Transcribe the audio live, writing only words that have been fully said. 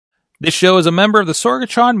This show is a member of the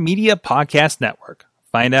Sorgatron Media Podcast Network.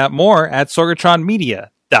 Find out more at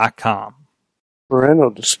sorgatronmedia.com. Parental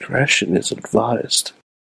discretion is advised.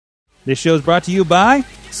 This show is brought to you by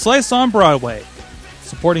Slice on Broadway,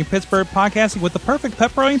 supporting Pittsburgh podcasting with the perfect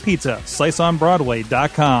pepperoni pizza.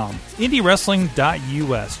 SliceOnBroadway.com.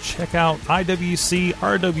 IndieWrestling.us. Check out IWC,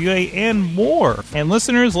 RWA, and more. And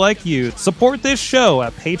listeners like you, support this show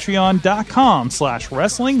at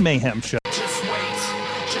Patreon.com/Wrestling Mayhem Show.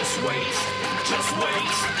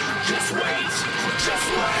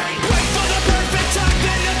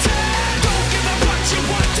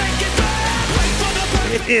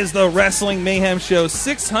 It is the Wrestling Mayhem Show,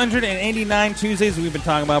 689 Tuesdays. We've been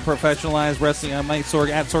talking about professionalized wrestling. I'm Mike Sorg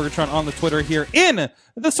at Sorgatron on the Twitter here in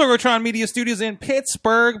the Sorgatron Media Studios in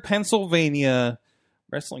Pittsburgh, Pennsylvania.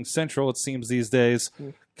 Wrestling Central, it seems these days.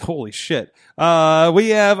 Holy shit. We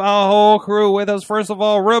have a whole crew with us. First of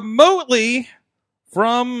all, remotely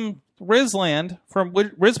from Rizland, from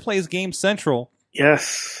Riz Plays Game Central.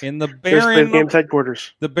 Yes. In the Barren Games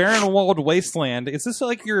headquarters. The barren walled wasteland. Is this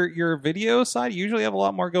like your video side? You usually have a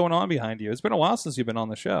lot more going on behind you. It's been a while since you've been on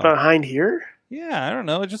the show. Behind here? Yeah, I don't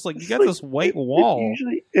know. It's just like you got this white wall.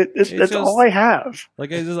 That's just, all I have.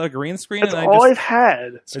 Like is this a green screen? That's all I've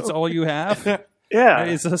had. It's all you have? Yeah.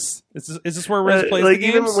 Is this where Riz plays the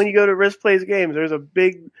games? Even when you go to Riz Plays Games, there's a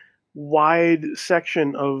big, wide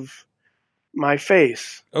section of my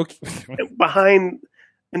face. Okay.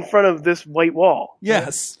 In front of this white wall.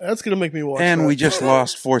 Yes. That's going to make me watch And that. we just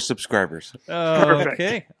lost 4 subscribers.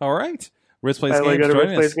 Okay. All right. Riz Plays Games. Go to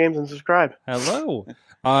Riz Plays Games and subscribe. Hello.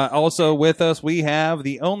 Also with us, we have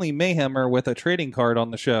the only Mayhemmer with a trading card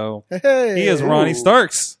on the show. Hey. He is Ronnie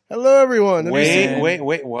Starks. Hello, everyone. Wait,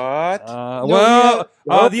 what?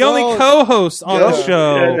 The only co-host on the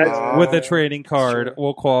show with a trading card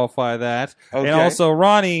will qualify that. Okay. And also,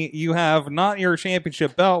 Ronnie, you have not your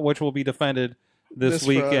championship belt, which will be defended this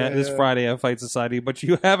weekend, Friday at Fight Society, but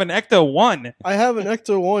you have an Ecto 1. I have an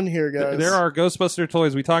Ecto 1 here, guys. There are Ghostbuster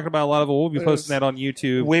toys. We talked about a lot of it. We'll be posting that on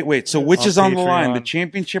YouTube. Wait. So which is on the line, Patreon. the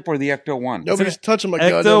championship or the Ecto 1? Nobody's touching my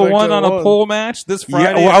Ecto 1 on a pole match this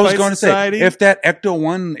Friday. I was going to say, if that Ecto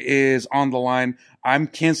 1 is on the line, I'm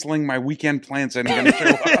canceling my weekend plans and I'm going to show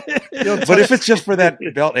up. But if it's just for that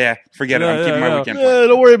belt, forget it. I'm keeping my weekend plans.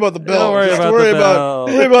 Don't worry about the belt. Don't worry Just about worry the about belt.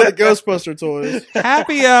 worry about the Ghostbuster toys.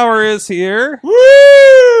 Happy Hour is here. Woo!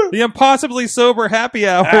 The impossibly sober happy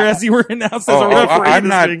hour, as you were announced as a referee. I'm this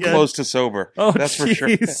not weekend. close to sober. Oh, that's for sure.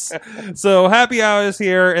 So happy hour is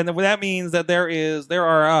here, and that means that there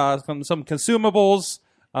are some consumables.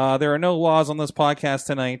 There are no laws on this podcast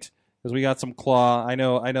tonight because we got some claw. I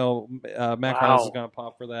know. Mac House is going to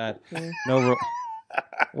pop for that. No.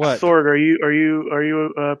 What? Sorg, are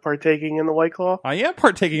you partaking in the White Claw? I am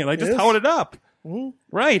partaking in it. I just held it up. Mm-hmm.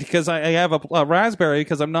 Right, because I have a raspberry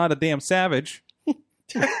because I'm not a damn savage.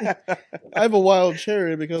 I have a wild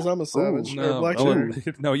cherry because I'm a savage. Or a black cherry.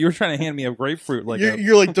 No, you were trying to hand me a grapefruit.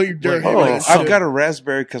 You're like, don't you dare hand me that I've shit. got a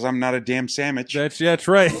raspberry because I'm not a damn sandwich. That's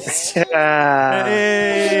right. Hey.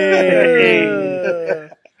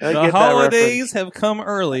 The holidays have come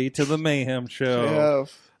early to the Mayhem Show.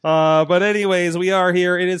 But anyways, we are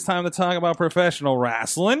here. It is time to talk about professional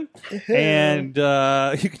wrestling. And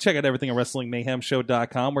you can check out everything at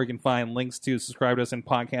WrestlingMayhemShow.com, where you can find links to subscribe to us in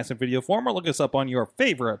podcast and video form, or look us up on your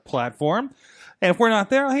favorite platform. And if we're not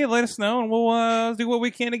there, hey, let us know, and we'll do what we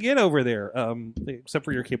can to get over there. Except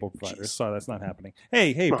for your cable providers. Sorry, that's not happening.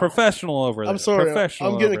 Hey, professional over there. I'm sorry.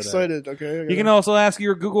 Professional I'm getting over there. excited. Okay. You can also ask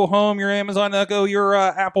your Google Home, your Amazon Echo, your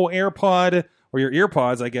Apple AirPod, or your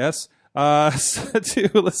EarPods, I guess, to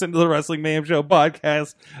listen to the Wrestling Mayhem Show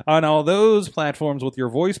podcast on all those platforms with your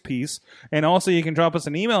voice piece. And also you can drop us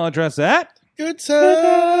an email address at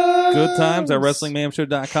goodtimes at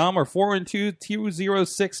WrestlingMayhemShow.com, or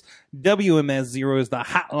 412-206-WMS0 is the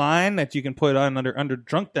hotline that you can put on under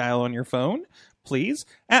drunk dial on your phone. Please,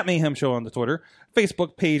 at Mayhem Show on the Twitter,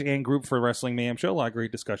 Facebook page and group for Wrestling Mayhem Show. A lot of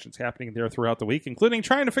great discussions happening there throughout the week, including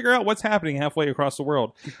trying to figure out what's happening halfway across the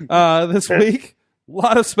world. This week, a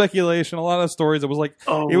lot of speculation, a lot of stories. It was like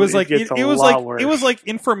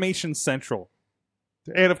Information Central.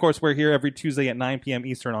 And of course, we're here every Tuesday at 9 p.m.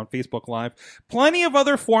 Eastern on Facebook Live. Plenty of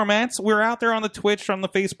other formats. We're out there on the Twitch, on the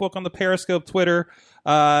Facebook, on the Periscope, Twitter,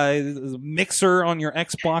 Mixer on your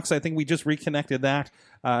Xbox. I think we just reconnected that.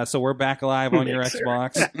 So we're back live on your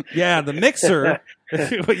Xbox. Yeah, the Mixer.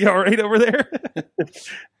 You all right over there?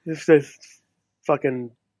 This fucking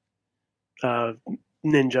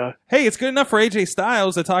ninja. Hey, it's good enough for AJ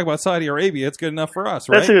Styles to talk about Saudi Arabia. It's good enough for us,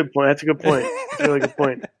 right? That's a good point. That's a really good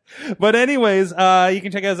point. But anyways, you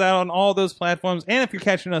can check us out on all those platforms. And if you're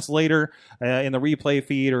catching us later in the replay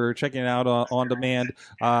feed or checking it out on demand,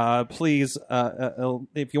 please,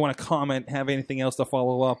 if you want to comment, have anything else to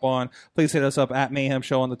follow up on, please hit us up at Mayhem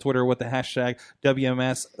Show on the Twitter with the hashtag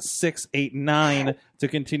WMS689 to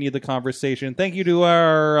continue the conversation. Thank you to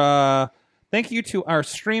our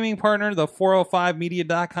streaming partner, the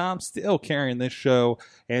 405media.com, still carrying this show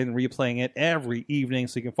and replaying it every evening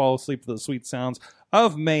so you can fall asleep to the sweet sounds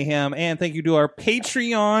of Mayhem. And thank you to our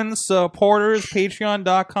Patreon supporters,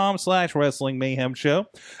 patreon.com/Wrestling Mayhem Show.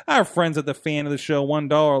 Our friends at the fan of the show,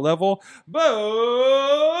 $1 level,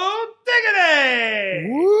 Bo Diggity!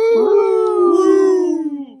 Woo!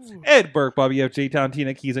 Ed Burke, Bobby F. J. Town,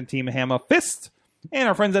 Tina Keys, and Team Hammer Fist. And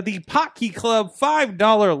our friends at the Potkey Club,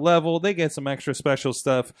 $5 level, they get some extra special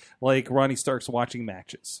stuff like Ronnie Stark's watching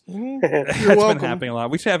matches. That's been happening a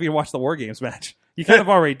lot. We should have you watch the War Games match. You kind of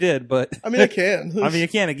already did, but... I mean, I can. You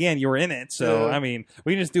can again. You were in it. So, yeah. I mean,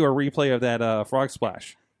 we can just do a replay of that Frog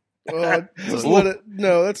Splash. Just let it.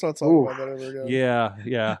 No, let's not talk about that ever again.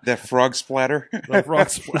 Yeah. That frog splatter. The frog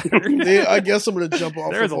splatter. I guess I'm going to jump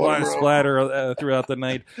off. There's a lot of splatter throughout the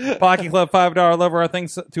night. Pocky Club $5 level. Our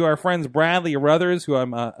thanks to our friends Bradley Ruthers, who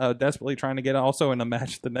I'm desperately trying to get also in a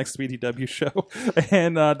match at the next BDW show,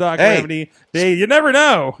 and Doc Gravity. Hey, you never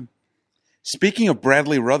know. Speaking of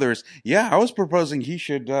Bradley Ruthers, I was proposing he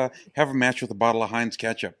should have a match with a bottle of Heinz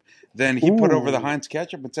ketchup. Then he put over the Heinz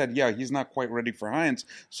ketchup and said, he's not quite ready for Heinz.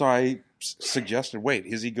 So I suggested, wait,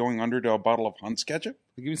 is he going under to a bottle of Heinz ketchup?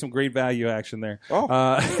 Give me some great value action there. Oh.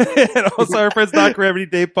 And also our friends Doc Gravity,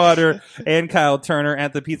 Dave Potter, and Kyle Turner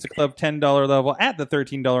at the Pizza Club $10 level. At the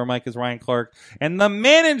 $13 mic is Ryan Clark. And the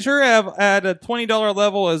manager at a $20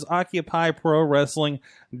 level is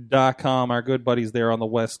OccupyProWrestling.com. Our good buddies there on the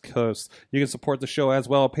West Coast. You can support the show as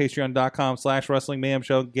well at Patreon.com/Wrestling Mayhem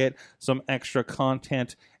Show. Get some extra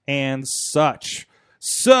content and such.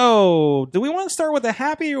 So, do we want to start with a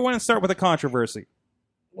happy or want to start with a controversy?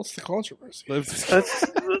 What's the controversy?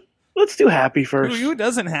 Let's do happy first. Who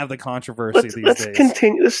doesn't have the controversy these days? Let's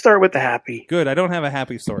continue. Let's start with the happy. Good. I don't have a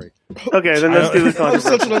happy story. Okay, then let's do the controversy.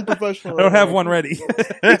 I'm such an unprofessional. I don't have one ready.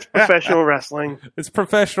 It's professional wrestling. It's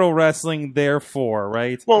professional wrestling, therefore,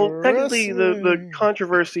 right? Well, technically, the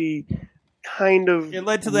controversy kind of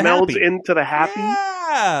led to the melds happy. Into the happy.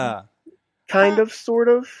 Yeah. Kind of, sort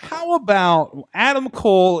of. How about Adam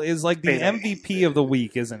Cole is like the MVP of the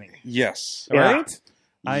week, isn't he? Yes. Right?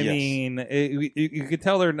 Yeah. I mean, you could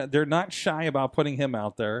tell they're not shy about putting him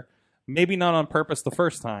out there. Maybe not on purpose the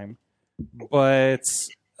first time, but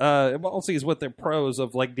also he's with the pros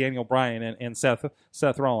of like Daniel Bryan and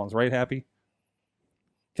Seth Rollins, right? Happy?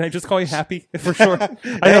 Can I just call you Happy for sure?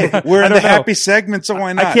 We're in the happy segment, so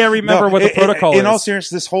why not? I can't remember what the protocol is. In all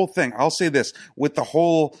seriousness, this whole thing, I'll say this. With the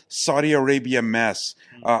whole Saudi Arabia mess,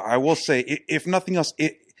 I will say, if nothing else,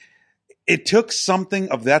 it took something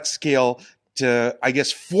of that scale to, I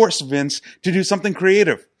guess, force Vince to do something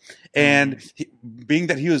creative. And being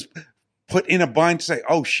that he was put in a bind to say,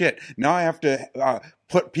 oh, shit, now I have to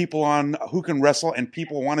put people on who can wrestle and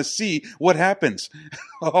people want to see what happens.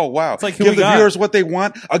 Oh, wow. It's like give the viewers what they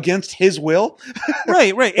want against his will.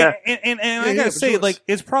 Right. Yeah. And I got to say, like,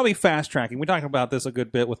 it's probably fast tracking. We talked about this a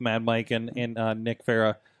good bit with Mad Mike and Nick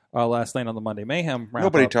Farah last night on the Monday Mayhem wrap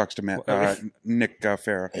Nobody up. Talks to Nick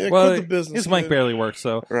Farah. Yeah, well, the business, his mic barely works,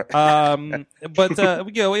 so. Right. But,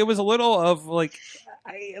 it was a little of, like,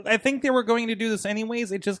 I think they were going to do this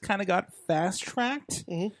anyways. It just kind of got fast-tracked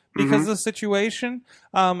because of the situation.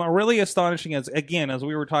 Really astonishing, as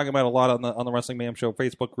we were talking about a lot on the Wrestling Mayhem Show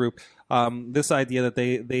Facebook group, this idea that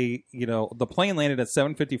they the plane landed at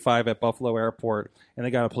 7:55 at Buffalo Airport, and they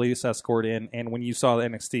got a police escort in, and when you saw the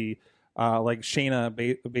NXT, like Shayna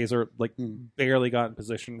Baszler, like barely got in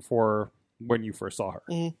position for when you first saw her.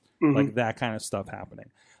 Like that kind of stuff happening.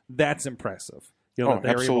 That's impressive. That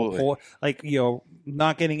they were able to pull,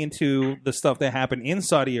 not getting into the stuff that happened in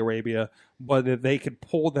Saudi Arabia, but that they could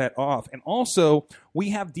pull that off. And also,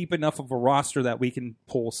 we have deep enough of a roster that we can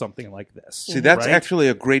pull something like this. See, that's actually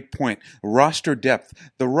a great point. Roster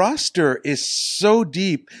depth. The roster is so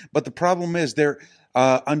deep, but the problem is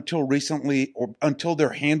until recently, or until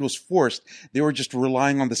their hand was forced, they were just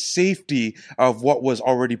relying on the safety of what was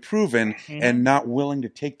already proven and not willing to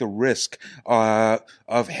take the risk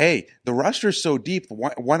of, hey, the roster is so deep,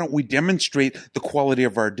 why don't we demonstrate the quality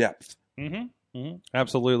of our depth?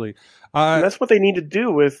 Absolutely. And that's what they need to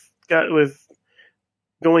do with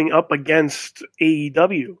going up against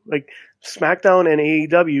AEW. Like, SmackDown and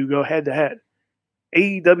AEW go head-to-head.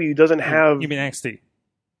 AEW doesn't have... You mean NXT?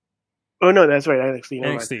 Oh, no, that's right, NXT.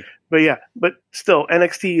 NXT. But yeah, but still,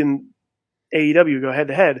 NXT and AEW go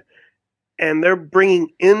head-to-head, and they're bringing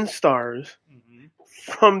in stars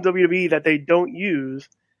from WWE that they don't use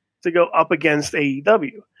to go up against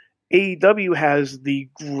AEW. AEW has the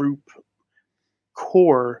group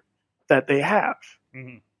core that they have.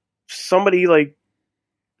 Mm-hmm. Somebody like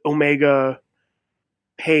Omega,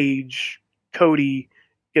 Page, Cody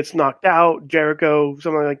gets knocked out, Jericho,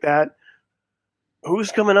 something like that.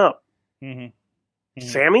 Who's coming up? Mm-hmm. Mm-hmm.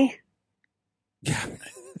 Sammy? Yeah.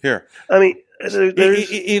 Here. I mean,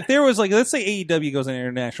 if there was like, let's say AEW goes on an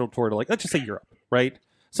international tour to like, let's just say Europe, right?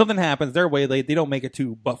 Something happens their way, they don't make it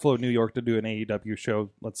to Buffalo, New York to do an AEW show.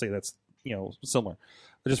 Let's say that's, similar,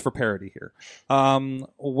 just for parody here.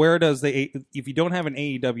 Where does if you don't have an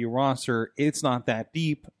AEW roster, it's not that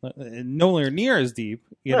deep, nowhere near as deep.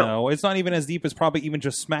 It's not even as deep as probably even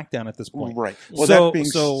just SmackDown at this point. Right. Well,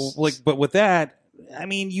 but with that, I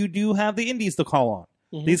mean, you do have the indies to call on.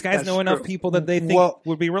 Mm-hmm. These guys know enough people that they think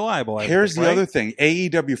would be reliable. Here's the other thing.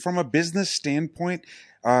 AEW, from a business standpoint,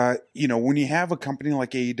 when you have a company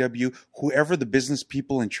like AEW, whoever the business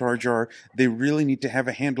people in charge are, they really need to have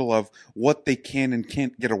a handle of what they can and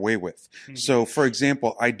can't get away with. Mm-hmm. So, for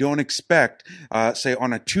example, I don't expect, say,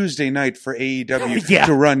 on a Tuesday night for AEW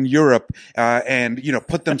to run Europe and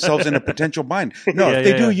put themselves in a potential bind. No, if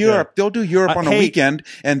they do Europe, they'll do Europe on a weekend,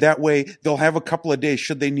 and that way they'll have a couple of days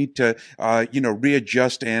should they need to,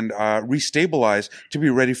 readjust and restabilize to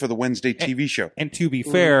be ready for the Wednesday TV show. And to be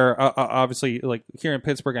fair, obviously, like here in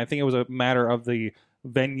Pittsburgh, I think it was a matter of the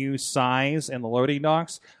venue size and the loading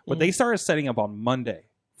docks, but they started setting up on Monday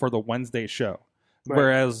for the Wednesday show. Right.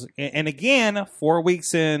 Whereas, and again, 4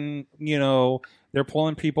 weeks in, they're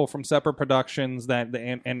pulling people from separate productions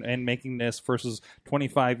and making this versus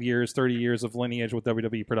 25 years, 30 years of lineage with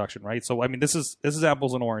WWE production, right? So, I mean, this is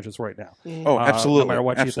apples and oranges right now. Oh, absolutely. No matter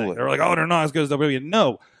what you think. They're like, oh, they're not as good as WWE.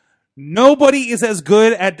 No. Nobody is as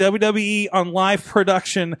good at WWE on live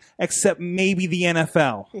production except maybe the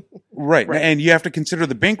NFL. Right. And you have to consider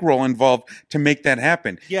the bankroll involved to make that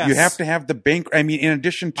happen. Yes. You have to have the bank. I mean, in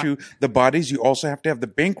addition to the bodies, you also have to have the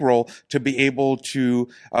bankroll to be able to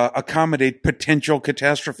accommodate potential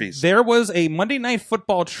catastrophes. There was a Monday Night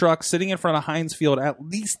Football truck sitting in front of Heinz Field at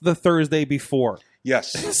least the Thursday before.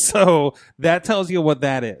 Yes. So that tells you what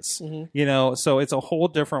that is. Mm-hmm. So it's a whole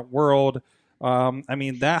different world. I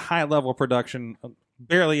mean, that high-level production,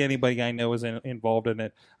 barely anybody I know is involved in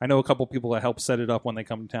it. I know a couple people that help set it up when they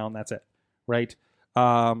come to town. That's it, right?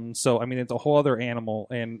 So, I mean, it's a whole other animal.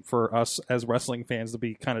 And for us as wrestling fans to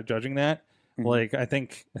be kind of judging that, like, I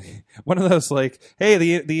think one of those, like, hey,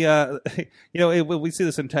 we see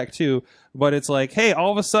this in tech too, but it's like, hey,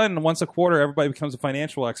 all of a sudden, once a quarter, everybody becomes a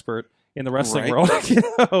financial expert in the wrestling world,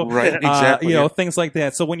 right? Exactly. Things like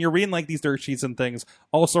that. So when you're reading like these dirt sheets and things,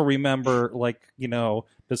 also remember, like,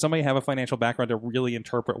 does somebody have a financial background to really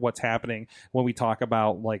interpret what's happening when we talk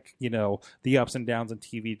about, like, the ups and downs and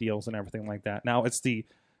TV deals and everything like that? Now, it's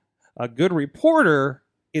a good reporter.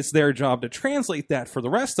 It's their job to translate that for the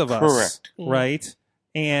rest of us, correct? Right?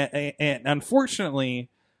 And unfortunately,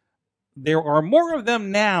 there are more of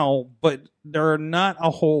them now, but there are not a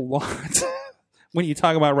whole lot. When you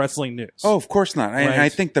talk about wrestling news. Oh, of course not. Right? And I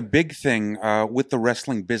think the big thing with the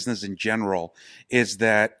wrestling business in general is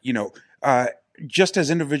that, just as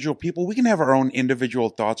individual people, we can have our own individual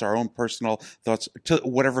thoughts, our own personal thoughts to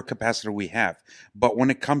whatever capacity we have. But when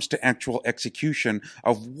it comes to actual execution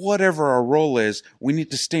of whatever our role is, we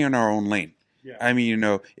need to stay in our own lane. Yeah. I mean,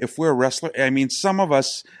 if we're a wrestler, I mean, some of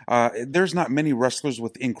us, there's not many wrestlers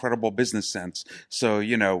with incredible business sense. So,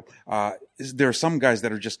 there are some guys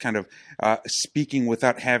that are just kind of speaking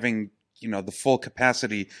without having, the full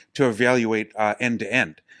capacity to evaluate end to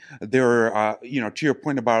end. There are, to your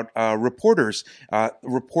point about reporters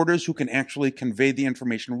who can actually convey the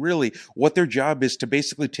information. Really, what their job is to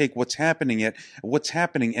basically take what's happening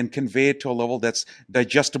and convey it to a level that's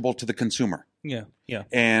digestible to the consumer. Yeah.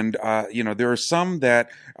 And, there are some that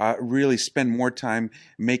really spend more time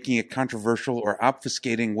making it controversial or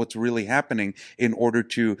obfuscating what's really happening in order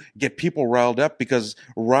to get people riled up, because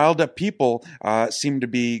riled up people seem to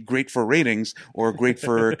be great for ratings or great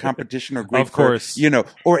for competition or great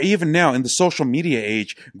or even now in the social media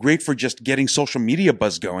age, great for just getting social media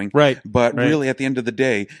buzz going. Right. But really, at the end of the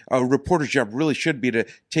day, a reporter's job really should be to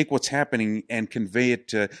take what's happening and convey it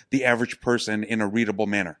to the average person in a readable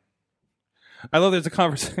manner. I love there's a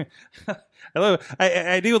conversation.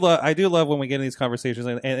 I do love when we get in these conversations,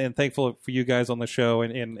 and thankful for you guys on the show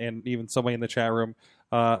and even somebody in the chat room.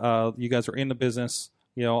 You guys are in the business,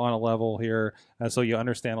 on a level here, so you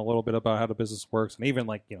understand a little bit about how the business works, and even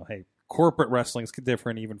like, hey, corporate wrestling's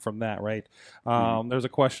different even from that, right? There's a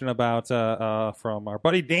question about from our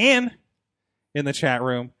buddy Dan in the chat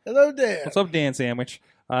room. Hello, Dan. What's up, Dan Sandwich?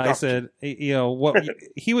 I said, what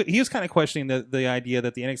he was kind of questioning the idea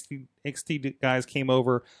that the NXT guys came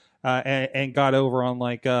over and got over on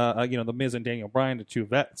the Miz and Daniel Bryan, the two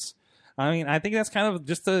vets. I mean, I think that's kind of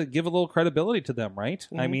just to give a little credibility to them, right?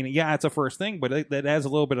 Mm-hmm. I mean, yeah, it's a first thing, but that adds a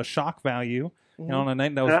little bit of shock value. Mm-hmm. On a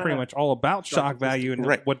night that was pretty much all about shock value and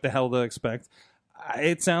what the hell to expect.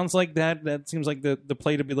 It sounds like that seems like the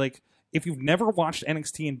play to be like, if you've never watched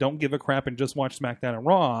NXT and don't give a crap and just watch SmackDown and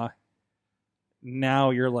Raw, now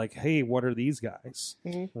you're like, hey, what are these guys?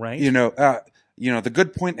 Mm-hmm. Right? The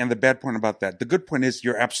good point and the bad point about that. The good point is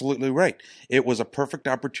you're absolutely right. It was a perfect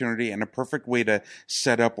opportunity and a perfect way to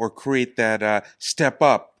set up or create that step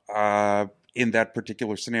up in that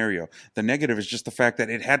particular scenario. The negative is just the fact that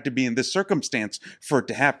it had to be in this circumstance for it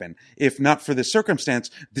to happen. If not for this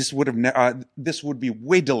circumstance, this would be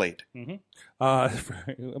way delayed. Mm-hmm.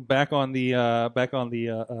 Back on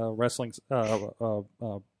the wrestling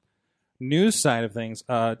news side of things,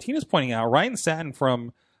 Tina's pointing out Ryan Satin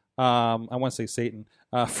from I want to say Satan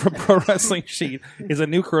from Pro Wrestling Sheet is a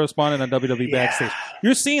new correspondent on WWE Backstage.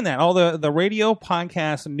 You're seeing that all the radio,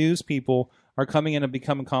 podcast, news people are coming in and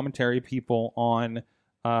becoming commentary people on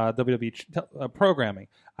WWE programming.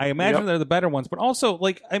 I imagine they're the better ones, but also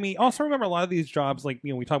also remember a lot of these jobs,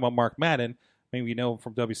 we talk about Mark Madden, maybe we know him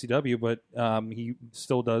from WCW, but he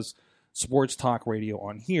still does sports talk radio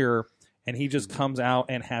on here, and he just comes out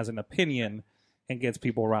and has an opinion and gets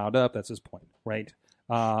people riled up. That's his point, right?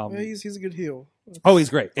 He's a good heel. Oh, he's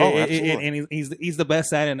great. Absolutely. And he's the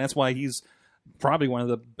best at it, and that's why he's probably one of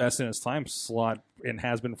the best in his time slot and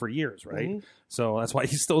has been for years, right? Mm-hmm. So that's why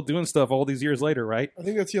he's still doing stuff all these years later, right? I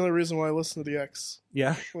think that's the only reason why I listen to the X.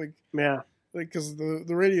 Yeah. Because the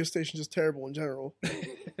radio station is just terrible in general.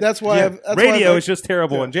 That's why radio is just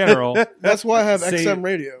terrible in general. That's why I have XM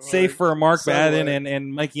radio. Save for Mark Madden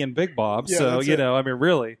and Mikey and Big Bob. Yeah, so I mean,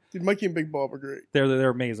 really, dude, Mikey and Big Bob are great. They're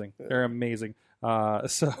amazing. Yeah. They're amazing.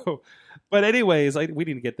 But anyways, we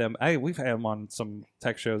need to get them. We've had them on some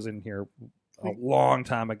tech shows in here a long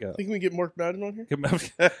time ago. Think we get Mark Madden on here?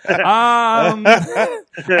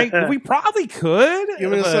 We probably could. You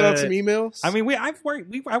want me to send out some emails? I mean, I've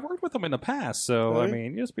worked with them in the past, so really? I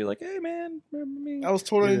mean, you just be like, hey man, remember me? I was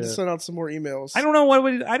told I need to send out some more emails. I don't know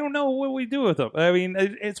what we do with them. I mean,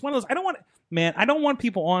 it's one of those. I don't want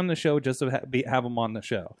people on the show just to have them on the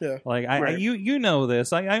show. Yeah, you know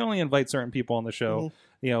this. I only invite certain people on the show.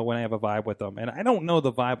 Mm-hmm. When I have a vibe with them, and I don't know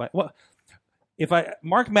the vibe.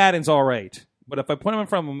 Mark Madden's all right. But if I put him in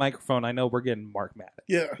front of a microphone, I know we're getting Mark Madden.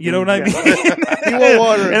 Yeah. You know what I mean? He won't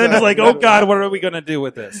water and then it's like, oh, God, what are we going to do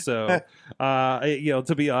with this? So,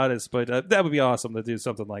 to be honest, but that would be awesome to do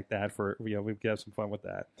something like that for, we could have some fun with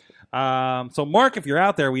that. So, Mark, if you're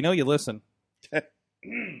out there, we know you listen.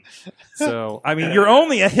 So, I mean, you're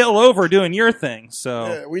only a hill over doing your thing. So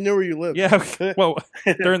yeah, we know where you live. Yeah, well,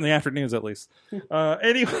 during the afternoons at least.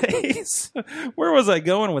 Anyways, where was I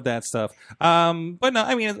going with that stuff? But no,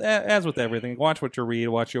 I mean, as with everything, watch what you read,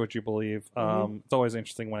 watch what you believe. It's always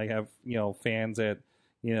interesting when I have fans at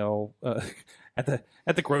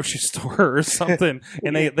at the grocery store or something,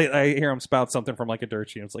 and I hear them spout something from like a dirt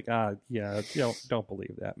sheet. It's like, don't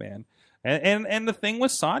believe that, man. And the thing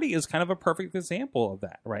with Saudi is kind of a perfect example of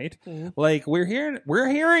that, right? Mm-hmm. Like we're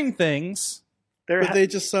hearing things. But they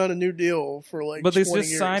just signed a new deal for like. But they 20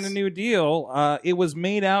 just years. signed a new deal. It was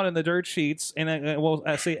made out in the dirt sheets, and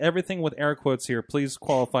I say everything with air quotes here. Please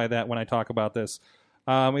qualify that when I talk about this.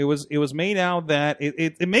 It was made out that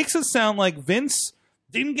it makes it sound like Vince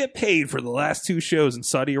didn't get paid for the last 2 shows in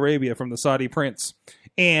Saudi Arabia from the Saudi prince,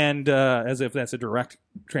 and as if that's a direct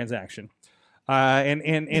transaction. And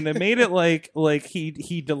it made it like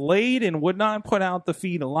he delayed and would not put out the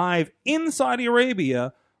feed live in Saudi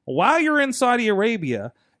Arabia while you're in Saudi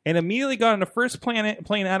Arabia, and immediately got on the first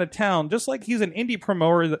plane out of town, just like he's an indie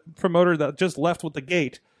promoter that just left with the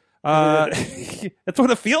gate. That's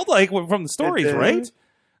what it felt like from the stories, right?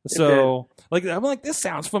 So I'm like, this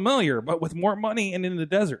sounds familiar, but with more money and in the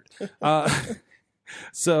desert.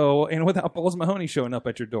 So, and without Balls Mahoney showing up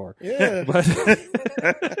at your door. Yeah. But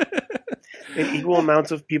and equal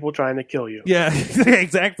amounts of people trying to kill you. Yeah,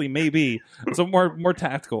 exactly. Maybe. So more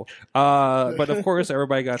tactical. But of course,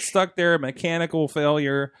 everybody got stuck there. Mechanical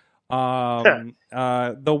failure. The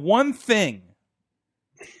one thing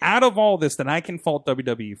out of all this that I can fault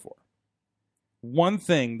WWE for, one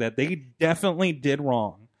thing that they definitely did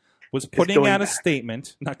wrong was putting out a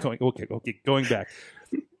statement. Not going. Okay. Going back.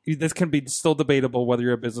 This can be still debatable whether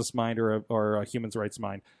you're a business mind or a human rights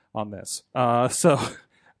mind on this.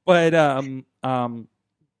 But going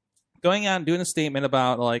out and doing a statement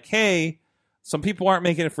about like, hey, some people aren't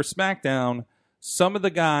making it for SmackDown, some of the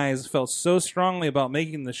guys felt so strongly about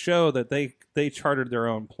making the show that they chartered their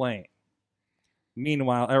own plane.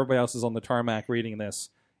 Meanwhile, everybody else is on the tarmac reading this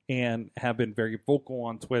and have been very vocal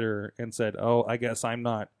on Twitter and said, "Oh, I guess I'm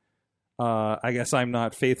not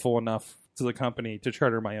faithful enough to the company to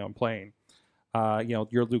charter my own plane."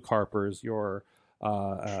 Your Luke Harper's, your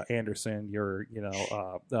Anderson, your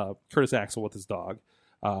Curtis Axel with his dog,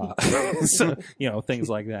 so, things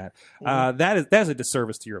like that. That's a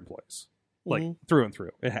disservice to your employees, like through and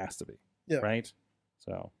through. It has to be, right?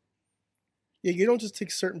 So. Yeah, you don't just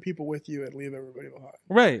take certain people with you and leave everybody behind.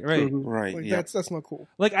 Right. Right. Like, that's not cool.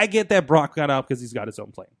 Like, I get that Brock got out because he's got his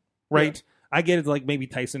own plane, right? Yeah. I get it, like maybe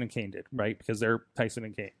Tyson and Kane did, right? Because they're Tyson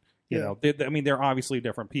and Kane. You know, they're obviously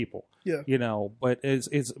different people. Yeah. But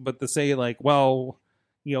but to say like, well,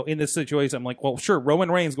 in this situation, I'm like, well, sure,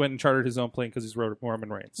 Roman Reigns went and chartered his own plane because he's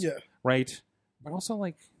Roman Reigns. Yeah. Right. But also,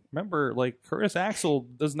 like, remember, like, Curtis Axel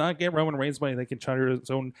does not get Roman Reigns money. They can charter his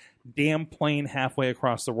own damn plane halfway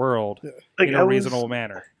across the world in a reasonable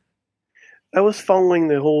manner. I was following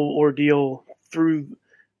the whole ordeal through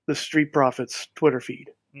the Street Profits Twitter feed.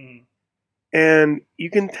 Mm. And you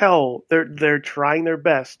can tell they're trying their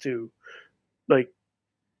best to, like,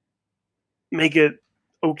 make it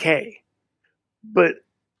okay. But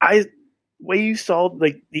way you saw,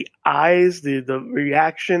 like, the eyes, the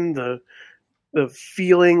reaction, the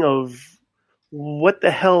feeling of what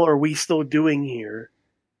the hell are we still doing here,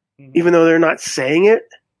 even though they're not saying it,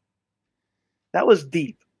 that was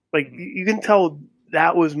deep. Like, you can tell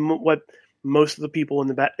that was what most of the people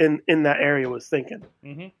in that area was thinking.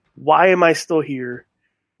 Mm-hmm. Why am I still here?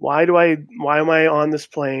 Why am I on this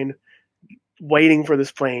plane, waiting for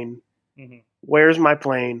this plane? Mm-hmm. Where's my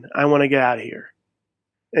plane? I want to get out of here.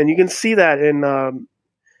 And you can see that in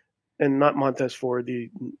not Montez Ford,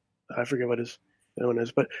 I forget what his one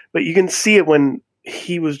is, but you can see it when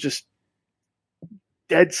he was just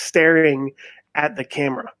dead staring at the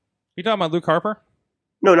camera. You talking about Luke Harper?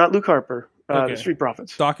 No, not Luke Harper. The Street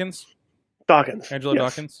Profits. Dawkins. Yes. Angelo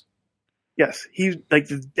Dawkins. Yes, he's like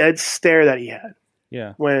the dead stare that he had.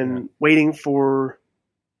 Yeah. When waiting for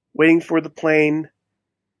the plane,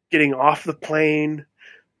 getting off the plane,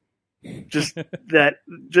 just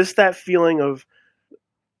that feeling of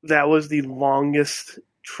that was the longest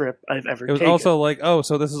trip I've ever taken. It was also like, oh,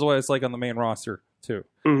 so this is what it's like on the main roster too.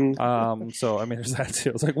 Mm-hmm. So I mean, there's that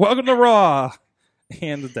too. It's like, welcome to Raw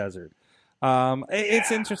and the desert.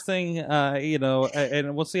 It's interesting,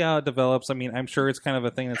 and we'll see how it develops. I mean, I'm sure it's kind of a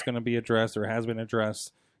thing that's going to be addressed or has been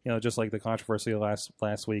addressed. Just like the controversy last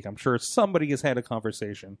week. I'm sure somebody has had a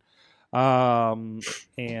conversation, and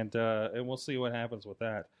we'll see what happens with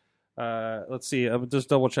that. Let's see. I'm just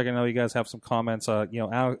double checking. I know you guys have some comments.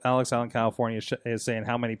 Alex out in California is saying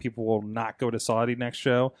how many people will not go to Saudi next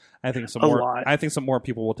show. I think some more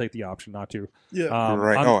people will take the option not to. Yeah.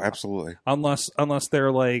 Right. Absolutely. Unless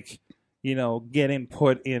they're like, getting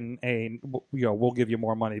put in we'll give you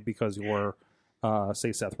more money because you're,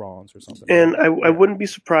 say Seth Rollins or something. And I wouldn't be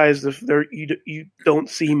surprised if you don't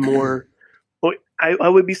see more. Well, I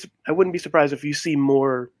wouldn't be surprised if you see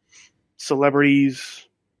more celebrities,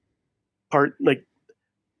 like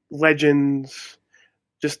legends,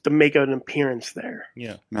 just to make an appearance there.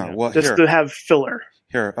 Yeah. No, well, just to have filler.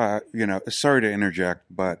 Here, sorry to interject,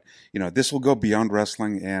 but this will go beyond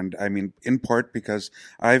wrestling, and I mean, in part because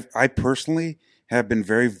I personally have been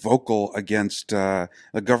very vocal against the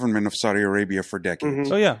government of Saudi Arabia for decades.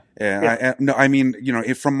 Mm-hmm. Oh yeah. I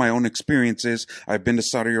mean, from my own experiences, I've been to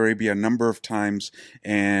Saudi Arabia a number of times,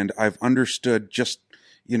 and I've understood just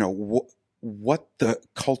what the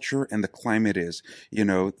culture and the climate is.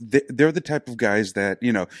 They're the type of guys that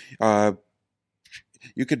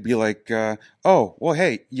you could be like, oh, well,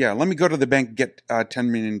 hey, yeah, let me go to the bank and get $10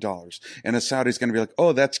 million. And a Saudi's going to be like,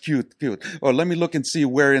 oh, that's cute. Or let me look and see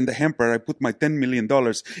where in the hamper I put my $10 million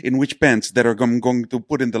in which pants that are going to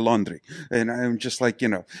put in the laundry. And I'm just like,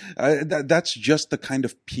 that's just the kind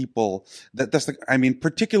of people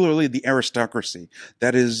particularly the aristocracy.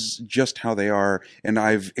 That is just how they are. And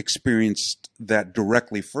I've experienced that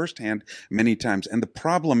directly firsthand many times. And the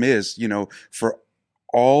problem is, for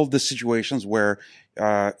all the situations where,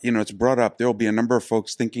 it's brought up, there will be a number of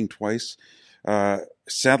folks thinking twice.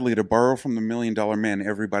 Sadly, to borrow from the $1 Million Man,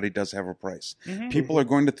 everybody does have a price. Mm-hmm. People are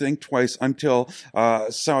going to think twice until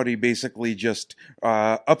Saudi basically just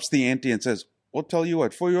ups the ante and says, I'll tell you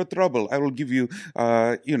what, for your trouble, I will give you,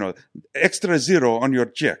 extra zero on your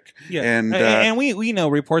check. Yeah. And we know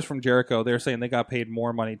reports from Jericho, they're saying they got paid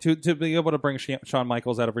more money to be able to bring Shawn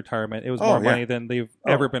Michaels out of retirement. It was more money than they've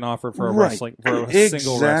ever been offered for a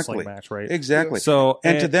single wrestling match, right? Exactly. So,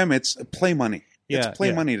 and to them, it's play money. It's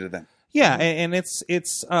play money to them. Yeah, and it's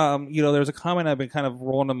there's a comment I've been kind of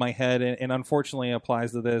rolling in my head, and unfortunately it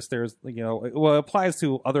applies to this. There's it applies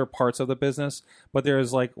to other parts of the business, but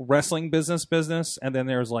there's like wrestling business, and then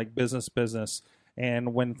there's like business.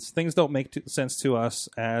 And when things don't make sense to us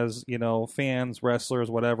as fans,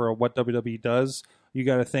 wrestlers, whatever, what WWE does, you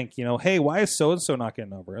got to think, hey, why is so and so not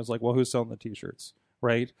getting over? It's like, well, who's selling the T-shirts?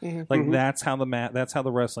 Right, that's how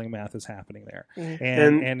the wrestling math is happening there,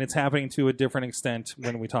 and it's happening to a different extent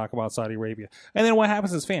when we talk about Saudi Arabia. And then what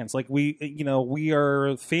happens as fans? Like we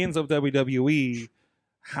are fans of WWE.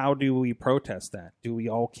 How do we protest that? Do we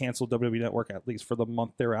all cancel WWE Network at least for the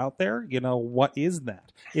month they're out there? What is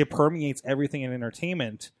that? It permeates everything in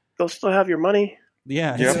entertainment. They'll still have your money.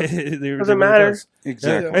 Yeah, it doesn't matter.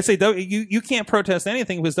 Exactly. I say you can't protest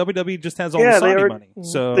anything because WWE just has all the Saudi money.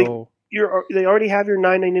 So. They already have your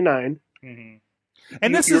 $9.99. And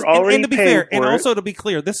this is, and to be fair, and also to be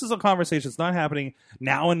clear, this is a conversation that's not happening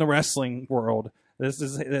now in the wrestling world. This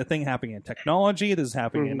is a thing happening in technology. This is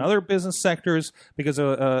happening in other business sectors because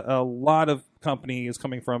a lot of companies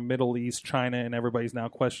coming from Middle East, China, and everybody's now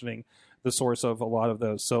questioning the source of a lot of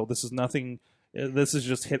those. So this is nothing. This has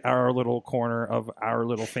just hit our little corner of our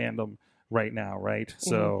little fandom right now, right?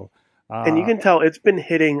 So. And you can tell it's been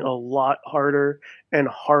hitting a lot harder and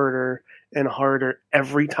harder and harder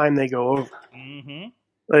every time they go over.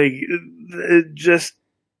 Like, just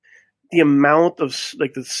the amount of,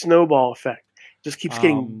 like, the snowball effect just keeps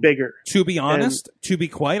getting bigger. To be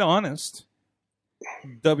quite honest,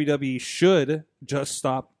 WWE should just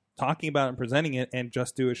stop talking about it and presenting it and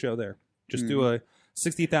just do a show there. Just do a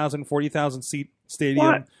 60,000, 40,000 seat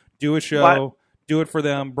stadium. Do a show. Do it for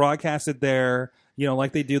them. Broadcast it there.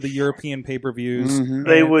 Like they do the European pay-per-views,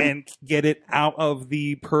 and get it out of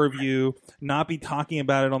the purview, not be talking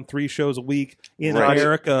about it on 3 shows a week in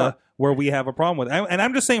America where we have a problem with it. And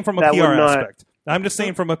I'm just saying from a PR aspect. I'm just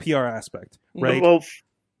saying from a PR aspect, right? Well,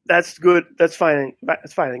 that's good. That's fine.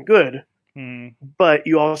 That's fine and good. But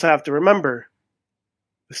you also have to remember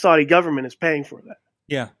the Saudi government is paying for that.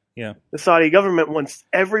 Yeah. The Saudi government wants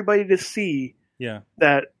everybody to see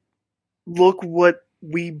that look what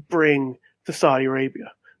we bring to Saudi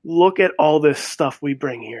Arabia. Look at all this stuff we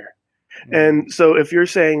bring here. And so if you're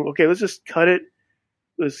saying, okay, let's just cut it,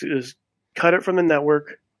 let's just cut it from the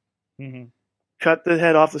network, cut the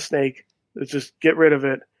head off the snake, let's just get rid of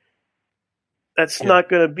it. That's not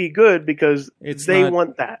going to be good because they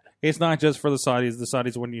want that. It's not just for the Saudis. The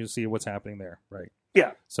Saudis want you to see what's happening there, right?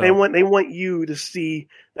 Yeah. So they want you to see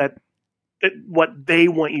that what they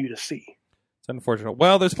want you to see. It's unfortunate.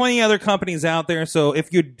 Well, there's plenty of other companies out there, so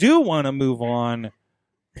if you do want to move on,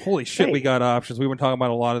 holy shit, we got options. We were talking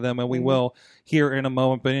about a lot of them, and we will here in a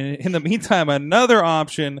moment. But in the meantime, another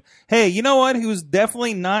option, hey, you know what? Who's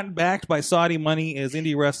definitely not backed by Saudi money is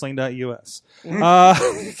IndieWrestling.us.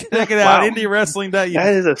 Check it out, IndieWrestling.us.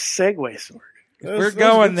 That is a segue, Sword. We're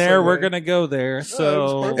going there. We're going to go there.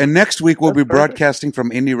 So, and next week we'll be broadcasting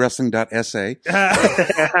from IndieWrestling.sa.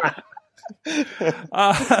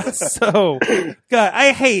 So, God,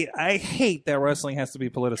 I hate that wrestling has to be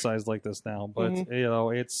politicized like this now, but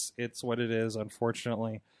it's what it is,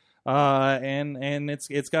 unfortunately. And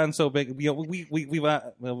it's gotten so big. We've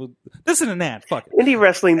this is an ad. Fuck it.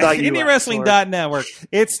 IndieWrestling.us. IndieWrestling.network.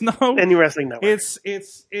 It's no IndieWrestling Network.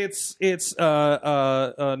 It's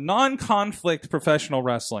non-conflict professional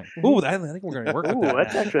wrestling. Ooh, I think we're going to work on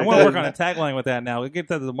that. I want to work on a tagline with that now. We'll get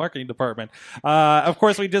that to the marketing department. Of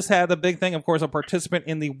course, we just had the big thing. Of course, a participant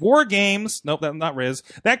in the War Games. Nope, that's not Riz.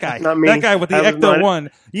 That guy. Not me. That guy with the Ecto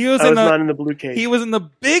One. He was not in the blue cage. He was in the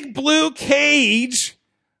big blue cage.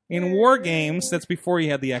 In War Games, that's before he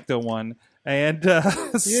had the Ecto One, and my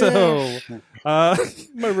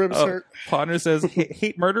ribs hurt. Partner says,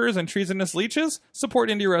 "Hate murderers and treasonous leeches. Support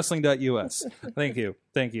IndieWrestling.us." Thank you.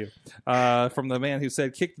 From the man who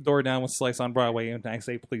said, "Kick the door down with Slice on Broadway," and I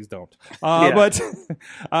say, "Please don't." But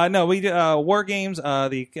no, we did War Games,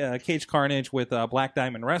 the Cage Carnage with Black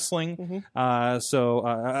Diamond Wrestling. So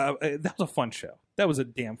that was a fun show. That was a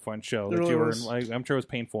damn fun show. That you were, I'm sure it was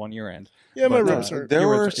painful on your end. Yeah, my ribs hurt. There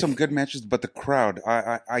were some good matches, but the crowd,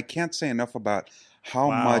 I can't say enough about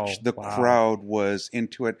how much the crowd was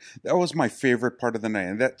into it. That was my favorite part of the night.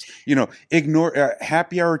 And that's, ignore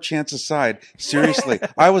happy hour chance aside, seriously,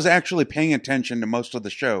 I was actually paying attention to most of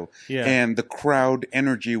the show. Yeah. And the crowd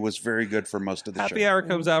energy was very good for most of the show. Happy hour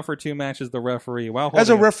comes out for 2 matches, the referee. As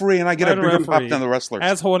a referee, and I get a bigger pop than the wrestlers.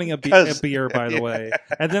 As holding a beer, by the way.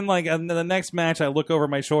 And then, and the next match, I look over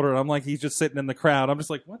my shoulder, and I'm like, he's just sitting in the crowd. I'm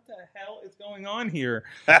just like, what the hell is going on here?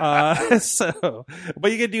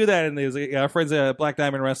 But you can do that in these. Our friends at Black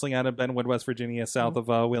Diamond Wrestling out of Benwood, West Virginia, south of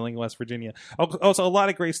Wheeling, West Virginia. Also, a lot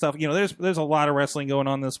of great stuff. There's a lot of wrestling going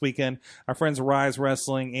on this weekend. Our friends Rise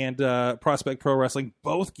Wrestling and Prospect Pro Wrestling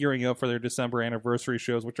both gearing up for their December anniversary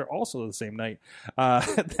shows, which are also the same night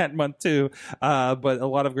that month too. But a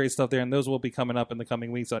lot of great stuff there, and those will be coming up in the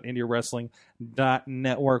coming weeks on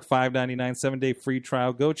IndieWrestling.network. $5.99 7-day free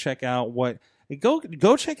trial. Go check out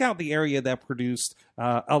Go check out the area that produced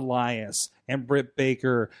Elias and Britt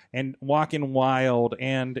Baker and Walkin' Wild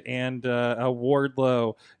and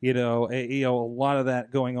Wardlow. A lot of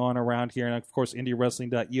that going on around here, and of course,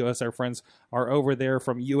 IndieWrestling.us. Our friends are over there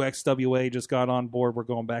from UXWA. Just got on board. We're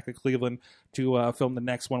going back to Cleveland to film the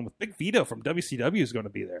next one with Big Vito from WCW is going to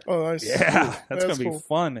be there. Oh, nice! Yeah, that's going to be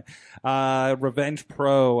fun. Revenge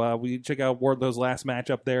Pro. We check out Wardlow's last match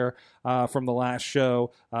up there from the last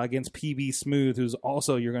show against PB Smooth, who's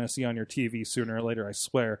also you're going to see on your TV sooner or later, I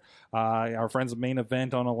swear. Our friends Main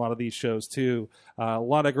Event on a lot of these shows too. A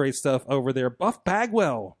lot of great stuff over there. Buff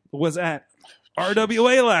Bagwell was at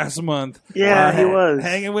RWA last month. Yeah, he was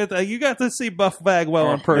hanging with. You got to see Buff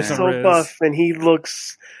Bagwell in person. So Riz. buff, and he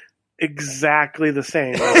looks exactly the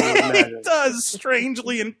same. He does,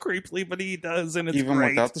 strangely and creepily, but he does, and it's even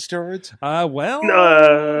great. without the steroids.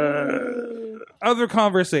 Other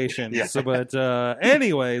conversations. Yeah. So, but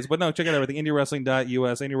anyways, but no, check out everything.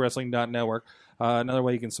 IndieWrestling.us, IndieWrestling.network. Another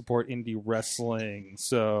way you can support indie wrestling.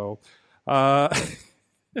 So, the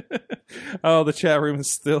chat room is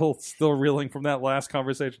still reeling from that last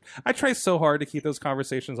conversation. I try so hard to keep those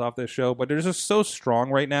conversations off this show, but they're just so strong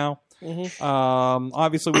right now. Mm-hmm.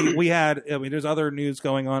 Obviously, we had. I mean, there's other news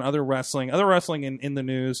going on, other wrestling in the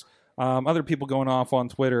news. Other people going off on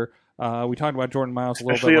Twitter. We talked about Jordan Miles a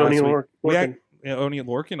little bit last week. Oney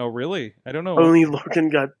Lorcan. Oh, really? I don't know. Oney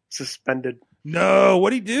Lorcan got suspended. No,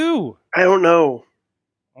 what'd he do? I don't know.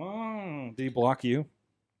 Oh, did he block you?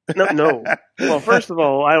 No. Well, first of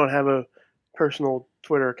all, I don't have a personal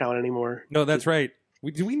Twitter account anymore. No, that's right.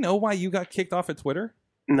 Do we know why you got kicked off at Twitter?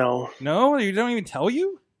 No. No? They don't even tell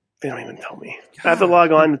you? They don't even tell me. God. I have to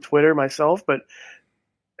log on to Twitter myself, but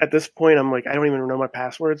at this point, I'm like, I don't even know my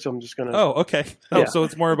password, so I'm just gonna. Oh, okay. Oh, yeah. So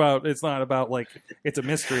it's more about. It's not about like it's a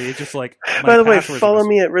mystery. It's just like. By the way, follow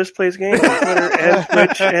me at Riz Plays Games on Twitter and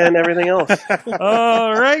Twitch and everything else.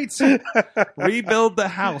 All right, rebuild the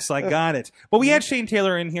house. I got it. But we had Shane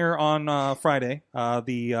Taylor in here on Friday,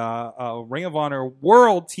 the Ring of Honor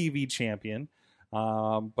World TV Champion.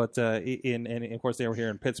 And of course they were here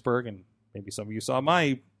in Pittsburgh, and maybe some of you saw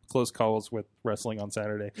my close calls with wrestling on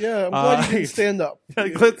Saturday. Yeah, I'm glad you didn't stand up.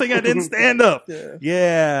 Good thing I didn't stand up.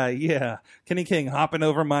 Yeah. Kenny King hopping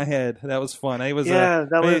over my head. That was fun. That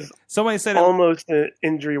was. Somebody said almost an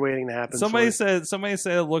injury waiting to happen. Somebody said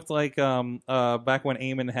it looked like back when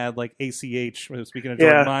Eamon had like ACH. Speaking of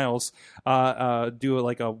Jordan Miles, do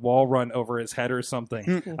like a wall run over his head or something.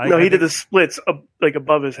 He did the splits like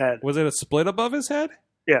above his head. Was it a split above his head?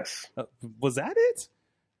 Yes. Was that it?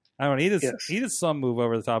 I don't know. He did some move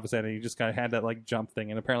over the top of his head, and he just kind of had that like jump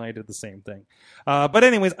thing, and apparently I did the same thing. But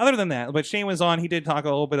anyways, other than that, but Shane was on. He did talk a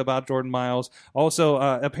little bit about Jordan Miles. Also,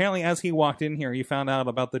 apparently as he walked in here, he found out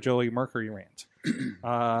about the Joey Mercury rant,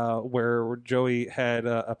 where Joey had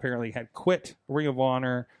apparently had quit Ring of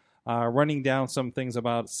Honor, running down some things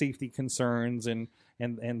about safety concerns and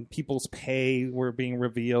people's pay were being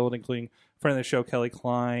revealed, including friend of the show Kelly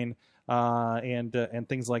Klein. And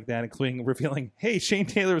things like that, including revealing, hey, Shane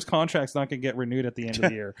Taylor's contract's not going to get renewed at the end of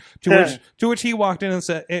the year. To which he walked in and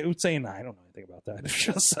saying, I don't know anything about that.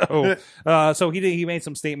 So he made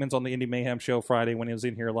some statements on the Indie Mayhem show Friday when he was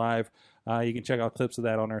in here live. You can check out clips of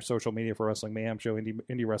that on our social media for Wrestling Mayhem show,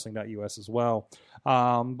 IndieWrestling.us as well.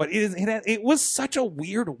 But it was such a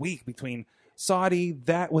weird week between Saudi,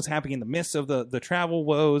 that was happening in the midst of the travel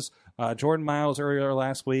woes, Jordan Miles earlier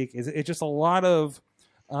last week. It's just a lot of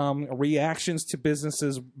reactions to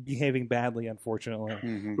businesses behaving badly, unfortunately,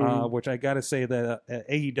 which I got to say that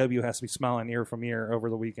AEW has to be smiling ear from ear over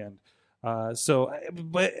the weekend. It's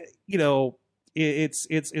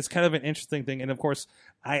kind of an interesting thing. And of course,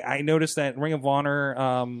 I noticed that Ring of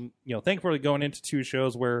Honor, thankfully going into two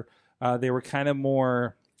shows where they were kind of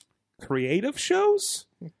more creative shows.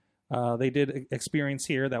 They did Experience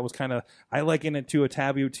here. That was kind of, I liken it to a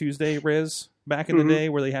Taboo Tuesday, Riz, back in the day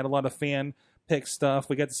where they had a lot of fan pick stuff.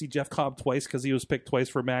 We got to see Jeff Cobb twice because he was picked twice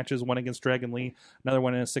for matches, one against Dragon Lee, another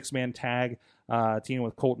one in a 6-man tag, teaming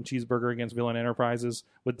with Colton Cheeseburger against Villain Enterprises,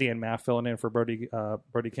 with Dan Maff filling in for Brody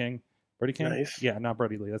King. Brody King? Nice. Yeah, not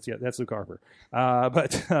Brody Lee. That's Luke Harper. And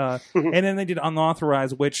then they did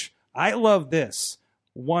Unauthorized, which I love this.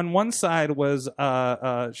 One side was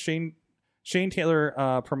Shane Shane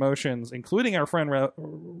Taylor Promotions, including our friend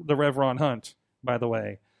the Rev Ron Hunt, by the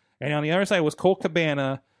way. And on the other side was Colt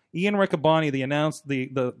Cabana, Ian Riccaboni,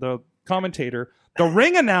 the commentator. The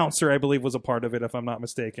ring announcer, I believe, was a part of it, if I'm not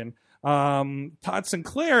mistaken. Todd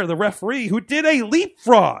Sinclair, the referee, who did a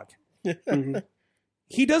leapfrog.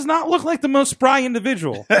 He does not look like the most spry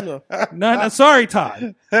individual. Sorry,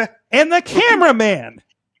 Todd. And the cameraman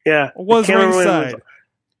was ringside. Was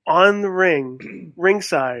on the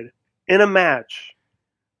ringside, in a match,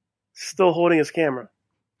 still holding his camera.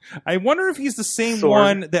 I wonder if he's the same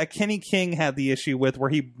one that Kenny King had the issue with, where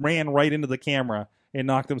he ran right into the camera and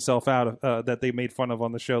knocked himself out that they made fun of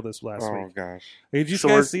on the show this last week. Oh, gosh. Did you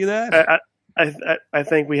guys see that? I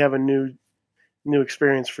think we have a new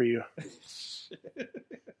experience for you.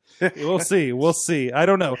 We'll see. I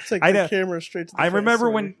don't know. It's like the camera straight to the face, remember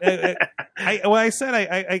when I said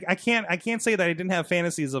I can't say that I didn't have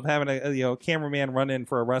fantasies of having a cameraman run in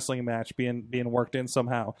for a wrestling match being worked in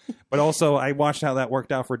somehow. But also I watched how that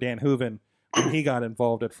worked out for Dan Hooven when he got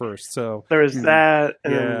involved at first. So there was that,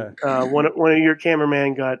 and one of your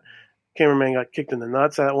cameraman got kicked in the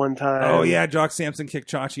nuts at one time. Oh yeah, Jock Sampson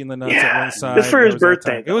kicked Chachi in the nuts at one side. This for his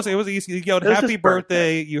birthday. It was easy. You yelled happy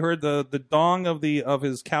birthday. You heard the dong of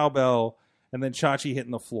his cowbell, and then Chachi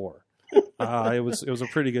hitting the floor. It was a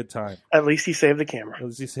pretty good time. At least he saved the camera.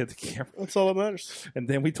 That's all that matters. And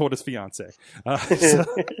then we told his fiance.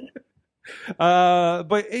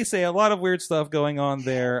 But Ace, a lot of weird stuff going on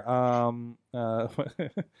there.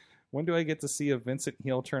 When do I get to see a Vincent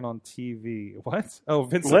heel turn on TV? What? Oh,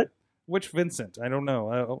 Vincent. What? Which Vincent? I don't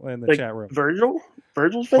know. In the chat room. Virgil?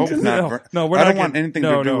 Virgil's Vincent? No, I don't want anything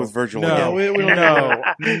to do with Virgil.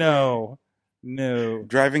 No.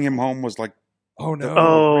 Driving him home was like, oh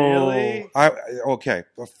no! Really? Okay.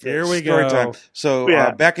 Here we Story go. time. So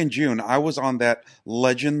back in June, I was on that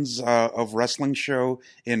Legends of Wrestling show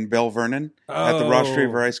in Bell Vernon at the Ross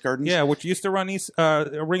Traver Ice Gardens. Yeah, which used to run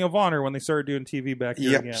Ring of Honor when they started doing TV back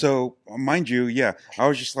here. Yep. So mind you, I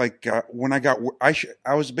was just like when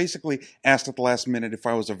I was basically asked at the last minute if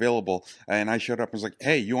I was available, and I showed up and was like,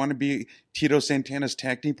 "Hey, you want to be Tito Santana's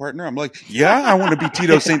tag team partner?" I'm like, "Yeah, I want to be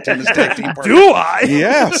Tito Santana's tag team partner." Do I?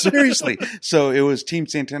 Yeah, seriously. So it was Team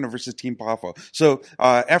Santana versus Team Poffo. So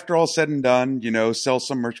after all said and done, sell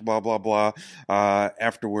some merch, blah, blah, blah.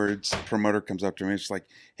 Afterwards, promoter comes up to me. It's like,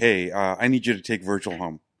 "Hey, I need you to take Virgil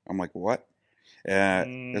home." I'm like, "What?"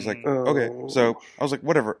 It's like, okay. So I was like,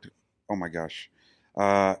 whatever. Oh, my gosh.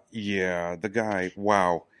 The guy,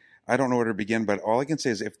 wow. I don't know where to begin, but all I can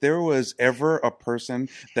say is if there was ever a person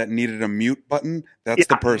that needed a mute button, that's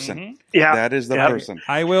the person. Mm-hmm. Yeah, that is the person.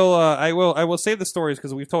 I will save the stories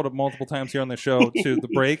because we've told it multiple times here on the show to the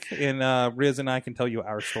break, and Riz and I can tell you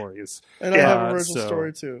our stories. And I have a Virgil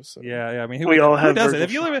story too. So. Yeah. I mean, we all have does Virgil it?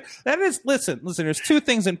 If you live, that is listen. There's two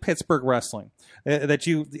things in Pittsburgh wrestling that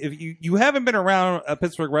if you haven't been around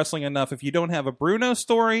Pittsburgh wrestling enough, if you don't have a Bruno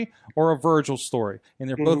story or a Virgil story, and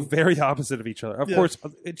they're both very opposite of each other. Of course,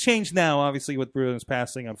 it changed now, obviously, with Bruno's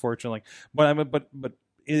passing, unfortunately. But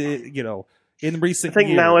in recent I think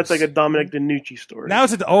years, now it's like a Dominic DeNucci story. Now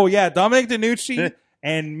it's Dominic DeNucci.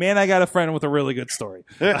 And man, I got a friend with a really good story.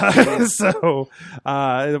 So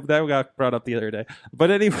that got brought up the other day.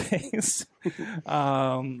 But anyways,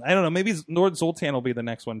 I don't know. Maybe Lord Zoltan will be the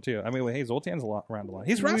next one too. I mean, hey, Zoltan's around a lot.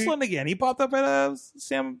 He's wrestling again. He popped up at a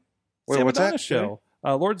Sam Adonis show.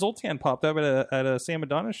 Lord Zoltan popped up at a Sam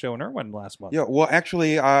Adonis show in Irwin last month. Yeah, well,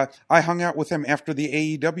 actually, I hung out with him after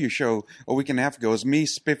the AEW show a week and a half ago. It was me,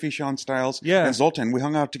 Spiffy, Sean Styles, and Zoltan. We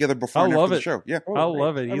hung out together before and after the show. Yeah, I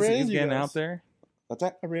love it. He's getting out there. What's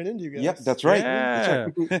that? I ran into you guys. Yep, that's right. Yeah.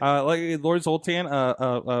 That's right. Like Lord Zoltan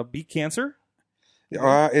beat cancer.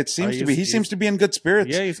 It seems to be. He seems to be in good spirits.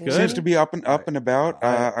 Yeah, he's good. Seems to be up and about.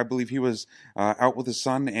 I believe he was out with his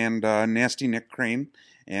son and Nasty Nick Crane.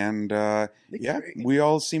 And we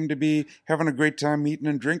all seem to be having a great time eating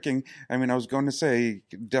and drinking. I mean, I was going to say,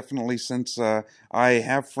 definitely since I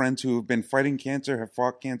have friends who have been fighting cancer, have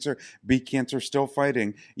fought cancer, beat cancer, still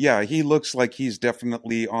fighting. Yeah, he looks like he's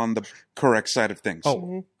definitely on the correct side of things.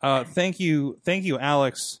 Oh, thank you,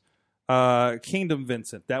 Alex. Kingdom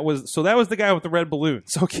Vincent. That was the guy with the red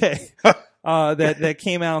balloons. Okay, that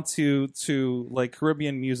came out to like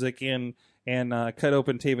Caribbean music and cut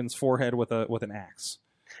open Taven's forehead with an axe.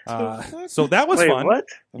 So that was fun. What?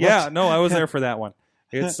 Yeah, no, I was there for that one.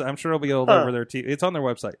 I'm sure it'll be all over their TV. It's on their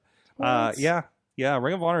website. Yeah.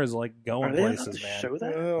 Ring of Honor is like going places, man. Show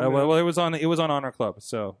that? Well, it was on Honor Club,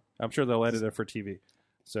 so I'm sure they'll edit it for TV.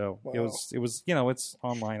 So it was it's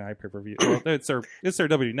online pay-per-view. Well, it's their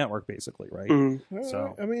WWE network basically, right? Mm-hmm.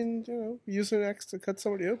 So I mean, use an X to cut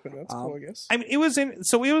somebody open. That's cool, I guess. I mean, it was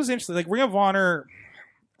interesting. Like Ring of Honor.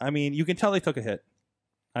 I mean, you can tell they took a hit.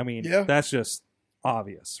 I mean, that's just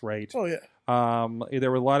obvious, right? Oh yeah.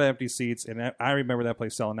 There were a lot of empty seats, and I remember that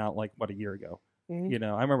place selling out like a year ago. Mm-hmm. You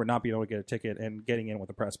know, I remember not being able to get a ticket and getting in with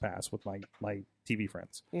a press pass with my TV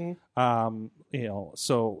friends. Mm-hmm. You know,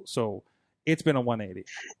 so it's been a 180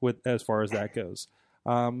 with as far as that goes.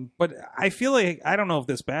 But I feel like I don't know if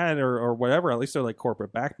this bad or whatever. At least they're like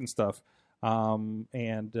corporate backed and stuff. And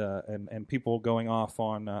people going off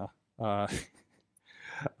on. I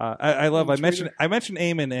mentioned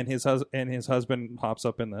Eamon and his husband pops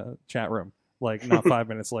up in the chat room like not 5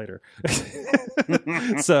 minutes later.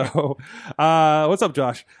 So, what's up,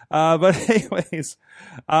 Josh? But anyways,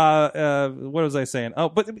 what was I saying? Oh,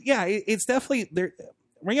 but yeah, it's definitely there.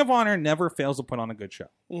 Ring of Honor never fails to put on a good show.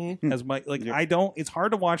 Mm-hmm. As my I don't. It's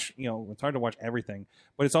hard to watch. You know, it's hard to watch everything,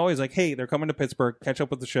 but it's always like, hey, they're coming to Pittsburgh. Catch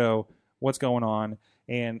up with the show. What's going on?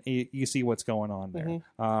 And you see what's going on there.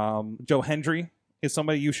 Mm-hmm. Joe Hendry is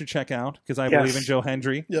somebody you should check out because I believe in Joe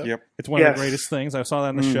Hendry. Yep. It's one of the greatest things. I saw that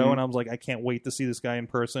in the show, and I was like, I can't wait to see this guy in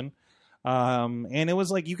person. And it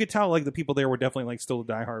was like you could tell like the people there were definitely like still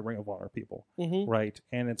the diehard Ring of Honor people, right?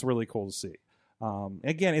 And it's really cool to see.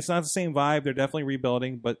 Again, it's not the same vibe. They're definitely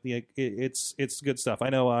rebuilding, but it's good stuff. I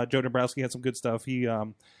know Joe Dombrowski had some good stuff. He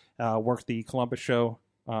worked the Columbus show.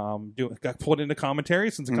 Got pulled into commentary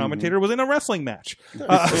since the commentator was in a wrestling match.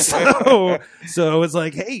 So it's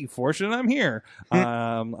like, hey, fortunate I'm here.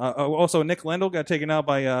 Also, Nick Lendl got taken out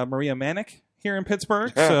by Maria Manick here in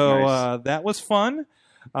Pittsburgh. So nice. That was fun.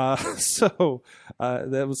 So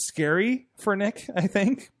that was scary for Nick, I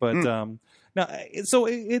think. But now, so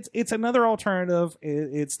it's another alternative.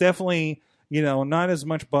 It's definitely, you know, not as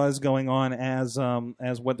much buzz going on as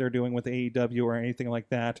what they're doing with AEW or anything like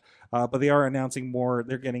that. But they are announcing more.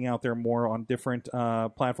 They're getting out there more on different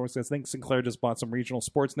platforms. I think Sinclair just bought some regional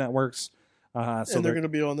sports networks. So and they're going to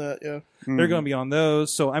be on that, yeah. They're going to be on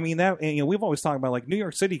those. So I mean that, you know, we've always talked about like New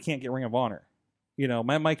York City can't get Ring of Honor. You know,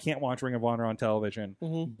 Mike can't watch Ring of Honor on television,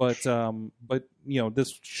 but you know,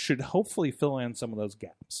 this should hopefully fill in some of those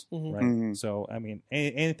gaps, right? So I mean,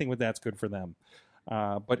 anything with that's good for them.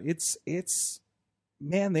 But it's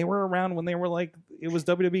man, they were around when they were like it was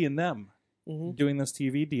WWE and them doing this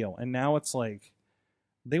TV deal, and now it's like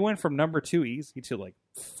they went from number 2 easy to like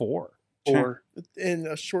 4 in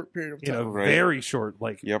a short period of time. In a very short,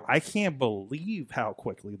 like I can't believe how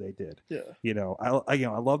quickly they did. Yeah, you know, I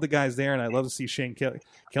love the guys there, and I love to see Shane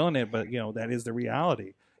killing it, but you know that is the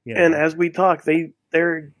reality. You know? And as we talk,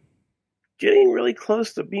 they're getting really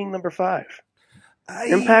close to being number 5.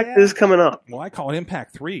 Impact is coming up. Well, I call it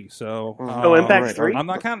Impact 3. So, Impact 3. I'm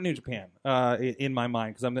not counting New Japan in my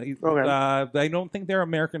mind because I don't think their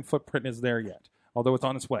American footprint is there yet, although it's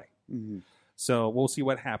on its way. So we'll see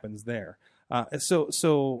what happens there.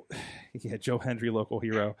 So yeah, Joe Hendry, local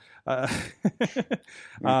hero. Of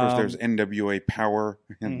course, there's NWA Power.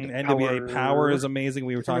 NWA Power is amazing.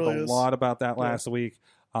 We were talking a lot about that last week.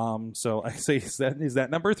 So I say, is that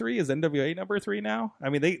number 3? Is NWA number 3 now? I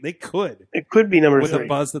mean, they could. It could be number 3 with the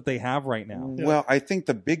buzz that they have right now. Yeah. Well, I think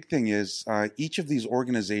the big thing is each of these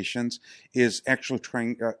organizations is actually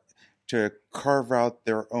trying to carve out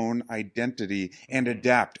their own identity and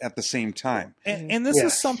adapt at the same time. And this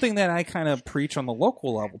is something that I kind of preach on the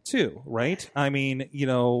local level too, right? I mean, you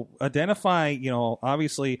know, identify, you know,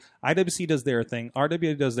 obviously IWC does their thing,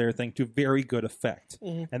 RWA does their thing to very good effect.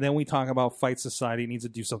 And then we talk about Fight Society needs to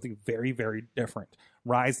do something very, very different.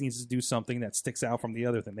 Rise needs to do something that sticks out from the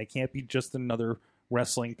other thing. They can't be just another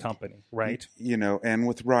wrestling company, right? You know, and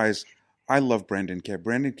with Rise, I love Brandon Kay.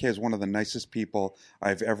 Brandon Kay is one of the nicest people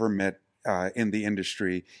I've ever met in the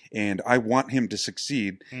industry, and I want him to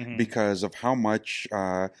succeed because of how much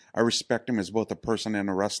I respect him as both a person and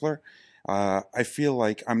a wrestler. I feel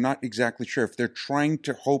like I'm not exactly sure if they're trying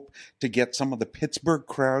to hope to get some of the Pittsburgh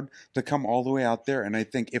crowd to come all the way out there, and I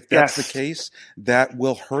think if that's the case, that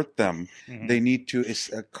will hurt them. They need to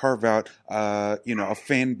carve out, you know, a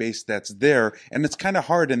fan base that's there, and it's kind of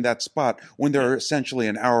hard in that spot when they're essentially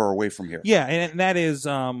an hour away from here. Yeah, and that is,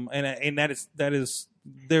 and that is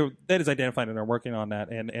identified, and they're working on that,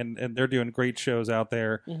 and they're doing great shows out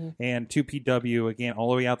there, and 2PW again all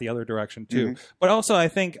the way out the other direction too. But also I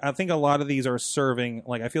think a lot of these are serving,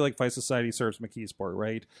 like I feel like Fight Society serves McKeesport,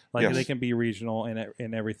 right? Like they can be regional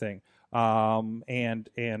and everything.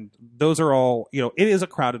 And those are all, you know, it is a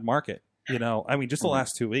crowded market. You know, I mean, just the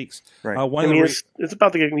last 2 weeks. Right. It's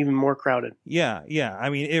about to get even more crowded. Yeah. I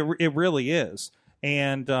mean, it really is.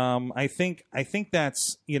 And I think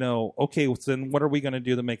that's, okay, so then what are we going to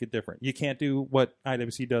do to make it different? You can't do what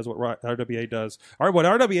IWC does, what RWA does. Or what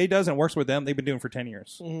RWA does and works with them, they've been doing for 10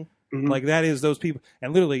 years. Mm-hmm. Like, that is those people.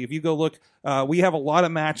 And literally, if you go look, we have a lot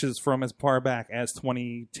of matches from as far back as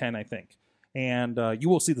 2010, I think. And you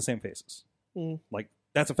will see the same faces. Like,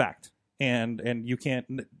 that's a fact. And you can't,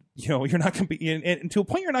 you're not competing. And to a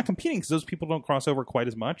point, you're not competing because those people don't cross over quite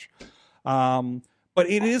as much. But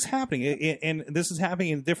it is happening, and this is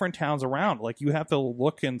happening in different towns around. Like, you have to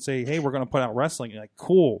look and say, hey, we're going to put out wrestling. You're like,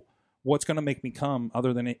 cool. What's going to make me come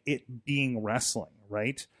other than it being wrestling,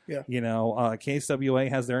 right? Yeah. KSWA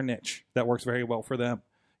has their niche that works very well for them.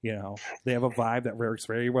 They have a vibe that works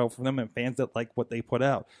very well for them, and fans that like what they put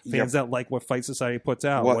out, fans that like what Fight Society puts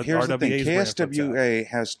out. Well, what here's the thing: RWA's KSWA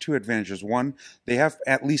has two advantages. One, they have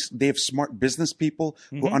smart business people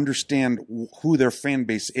who understand who their fan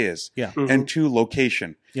base is. Yeah. And two,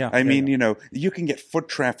 location. Yeah. I mean, you can get foot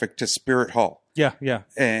traffic to Spirit Hall. Yeah, yeah.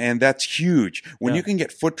 And that's huge. When you can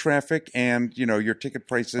get foot traffic and, your ticket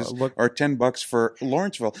prices are $10 for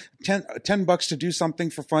Lawrenceville, $10 to do something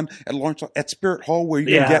for fun at Lawrenceville, at Spirit Hall where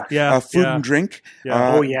you can get food and drink.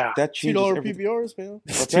 Yeah. That changes $2 everything. PBRs, man.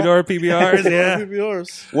 $2 PBRs, yeah.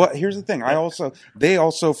 PBRs. Well, here's the thing. They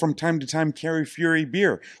also from time to time carry Fury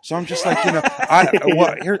beer. So I'm just like, I'm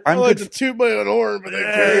like to toot my own horn, but they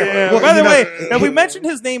carry By the way, now we mentioned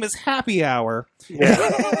his name is Happy Hour.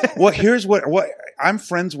 Yeah. Well, here's what I'm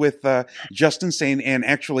friends with Justin Sane, and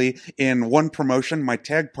actually in one promotion, my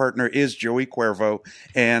tag partner is Joey Cuervo,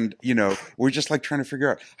 and we're just like trying to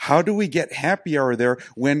figure out how do we get Happy Hour there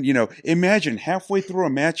when imagine halfway through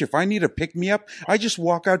a match, if I need a pick me up, I just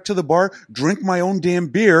walk out to the bar, drink my own damn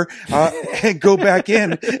beer, and go back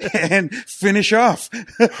in and finish off.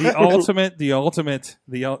 It's definitely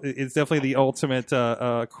the ultimate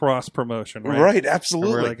cross promotion, right? Right,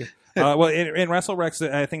 absolutely. Well, in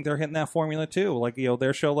WrestleRex, I think they're hitting that formula too. Like,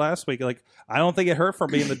 their show last week, like, I don't think it hurt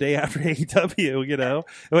from being the day after AEW,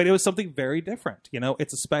 but it was something very different.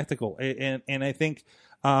 It's a spectacle. And I think,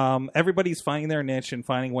 everybody's finding their niche and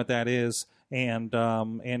finding what that is. And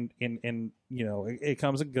it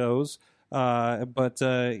comes and goes. It's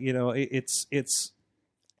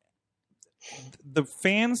the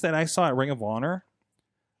fans that I saw at Ring of Honor,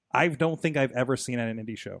 I don't think I've ever seen at an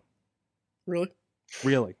indie show. Really.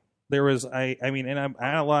 There was, I mean, and I'm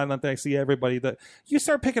a lot of that I see everybody that you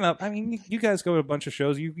start picking up. I mean, you guys go to a bunch of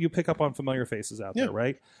shows, you pick up on familiar faces out there,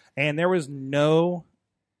 right? And there was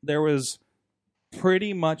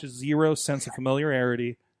pretty much zero sense of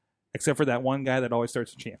familiarity, except for that one guy that always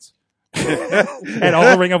starts a chance. At all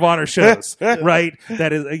the Ring of Honor shows, right?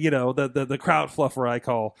 That is, the crowd fluffer I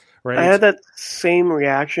call, right? I had that same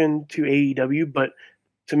reaction to AEW, but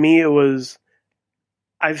to me it was,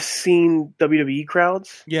 I've seen WWE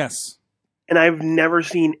crowds. Yes. And I've never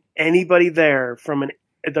seen anybody there from a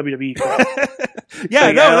WWE crowd.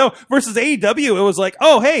 No. Versus AEW, it was like,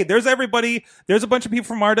 oh, hey, there's everybody. There's a bunch of people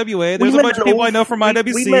from RWA. There's a bunch of people I know from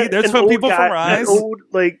IWC. There's some people from Rise. An old,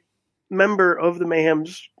 member of the Mayhem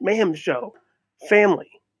show.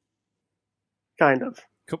 Family. Kind of.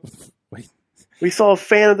 Wait. We saw a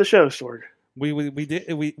fan of the show, Sorg. We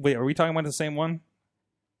did. Wait, are we talking about the same one?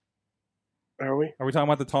 Are we? Are we talking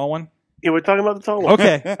about the tall one? Yeah, we're talking about the tall one.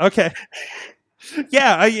 Okay.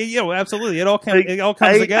 Yeah, absolutely. It all comes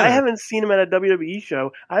together. I haven't seen him at a WWE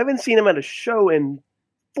show. I haven't seen him at a show in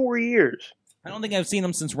 4 years. I don't think I've seen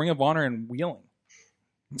him since Ring of Honor and Wheeling,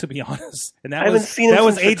 to be honest. And that was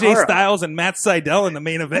AJ Sakara. Styles and Matt Sydal in the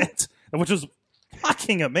main event, which was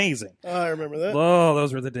fucking amazing. I remember that. Oh,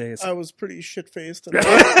 those were the days. I was pretty shit-faced.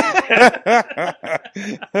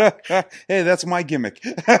 Hey, that's my gimmick.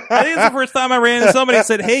 I think it's the first time I ran into somebody that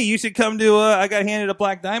said, hey, you should come to, I got handed a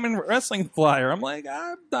Black Diamond wrestling flyer. I'm like,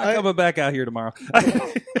 I'm not coming back out here tomorrow.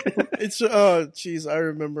 It's, I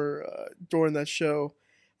remember during that show,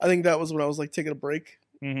 I think that was when I was taking a break.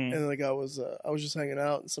 Mm-hmm. And I was just hanging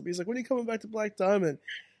out, and somebody's like, when are you coming back to Black Diamond?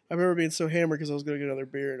 I remember being so hammered because I was going to get another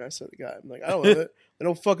beer, and I said to the guy, I'm like, I don't have it. They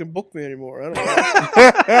don't fucking book me anymore. I don't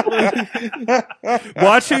know.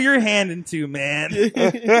 Watch who you're handing to, man.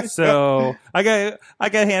 So I got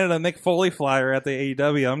handed a Mick Foley flyer at the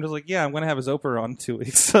AEW. I'm just like, yeah, I'm going to have his opener on 2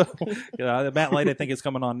 weeks. So Matt Light, I think, is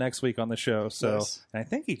coming on next week on the show. So nice. And I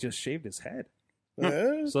think he just shaved his head.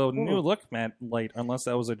 Yeah. So new look, Matt Light, unless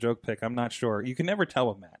that was a joke pick. I'm not sure. You can never tell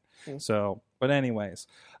with Matt. So, but anyways,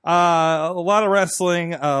 a lot of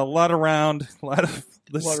wrestling, a lot around, a lot of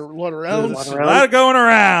going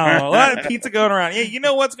around, a lot of pizza going around. Yeah, you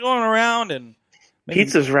know what's going around, and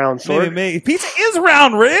pizza's round, Sorg. Pizza is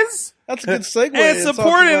round, Riz. That's a good segue. And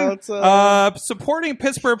supporting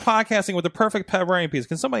Pittsburgh podcasting with the perfect pepperoni piece.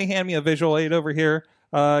 Can somebody hand me a visual aid over here?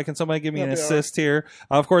 Can somebody give me an assist here?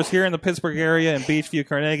 Of course, here in the Pittsburgh area in Beachview,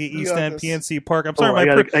 Carnegie, East End, PNC Park. I'm sorry,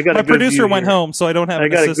 my producer went home, so I don't have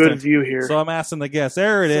an assistant. I got a good view here. So I'm asking the guests.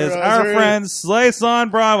 There it is. Our friend Slice on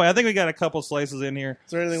Broadway. I think we got a couple slices in here.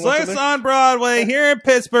 Slice on Broadway here in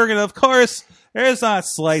Pittsburgh, and of course, there's not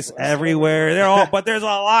Slice everywhere. But there's a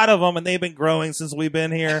lot of them, and they've been growing since we've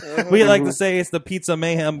been here. We like to say it's the Pizza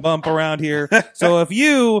Mayhem bump around here. So if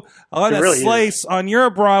you want a Slice on your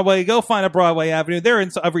Broadway, go find a Broadway Avenue. They're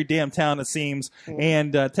in every damn town, it seems.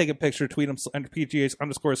 And take a picture, tweet them under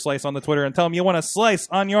PGH_Slice on the Twitter, and tell them you want a Slice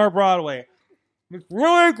on your Broadway. It's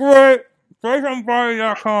really great.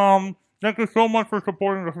 SliceOnBroadway.com. Thank you so much for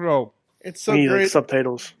supporting the show. It's so great. Like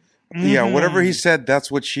subtitles. Yeah, whatever he said, that's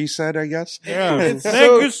what she said, I guess. Yeah.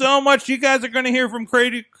 Thank you so much. You guys are going to hear from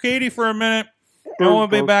Katie for a minute. I want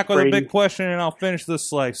to be back with a big question, and I'll finish this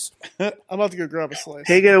slice. I'm about to go grab a slice.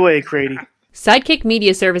 Take it away, Grady. Sidekick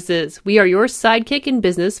Media Services. We are your sidekick in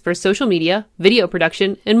business for social media, video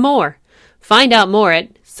production, and more. Find out more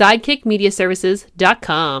at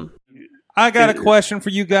sidekickmediaservices.com. I got a question for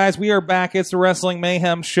you guys. We are back. It's the Wrestling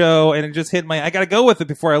Mayhem show, and it just hit I got to go with it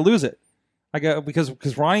before I lose it.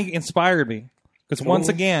 Because Ronnie inspired me. Because once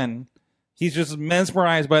again, he's just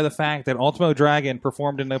mesmerized by the fact that Ultimo Dragon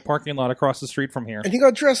performed in the parking lot across the street from here. And he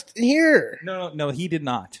got dressed here. No, he did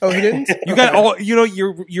not. Oh, he didn't? You got all.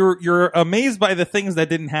 You're amazed by the things that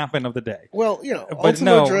didn't happen of the day. Well,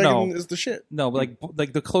 Ultimo Dragon is the shit. No, like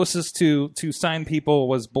the closest to sign people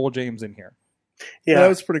was Bull James in here. Yeah, that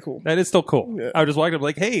was pretty cool. That is still cool. Yeah. I was just walking up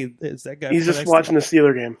like, hey, is that guy? He's just watching the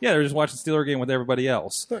Steeler game. Yeah, they're just watching the Steeler game with everybody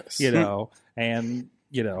else. Nice.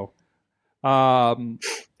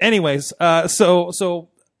 Anyways, so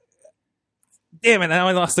damn it, now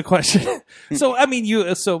I lost the question. So I mean,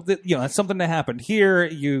 it's something that happened here.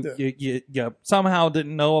 You somehow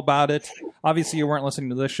didn't know about it. Obviously, you weren't listening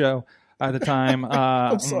to this show at the time.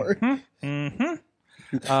 I'm sorry.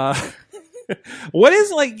 What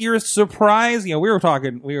is like your surprise? We were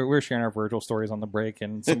talking, we were sharing our Virgil stories on the break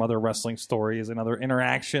and some other wrestling stories and other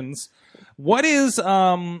interactions. What is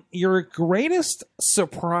your greatest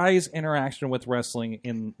surprise interaction with wrestling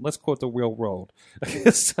in, let's quote, the real world?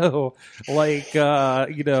 So, like,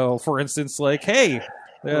 for instance, like, hey,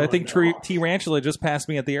 I think T. Ranchula just passed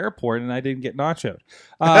me at the airport and I didn't get nachoed.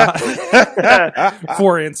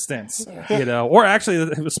 For instance, or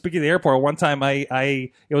actually, speaking of the airport, one time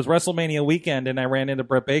it was WrestleMania weekend and I ran into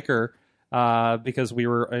Britt Baker because we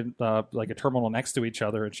were in like a terminal next to each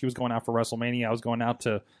other and she was going out for WrestleMania. I was going out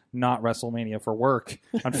to not WrestleMania for work,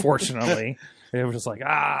 unfortunately. It was just like,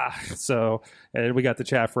 so and we got to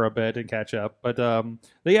chat for a bit and catch up. But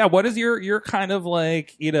yeah, what is your kind of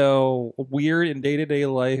like, weird in day-to-day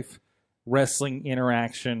life wrestling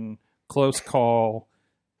interaction, close call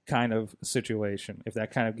kind of situation, if that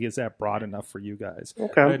kind of gets that broad enough for you guys?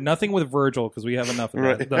 Okay. Nothing with Virgil because we have enough of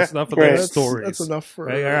that. That's enough of those stories. That's enough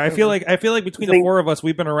for. I feel like between the four of us,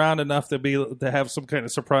 we've been around enough to have some kind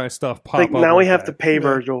of surprise stuff pop up. Now we have to pay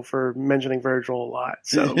Virgil for mentioning Virgil a lot,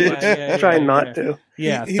 so try not to.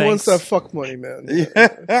 Yeah, he wants that fuck money, man.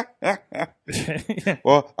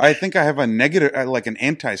 Well, I think I have a negative, like an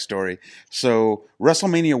anti-story. So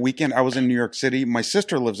WrestleMania weekend, I was in New York City. My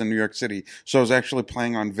sister lives in New York City, so I was actually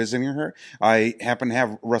planning on visiting her. I happen to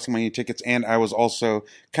have WrestleMania tickets, and I was also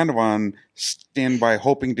kind of on standby,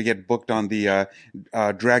 hoping to get booked on the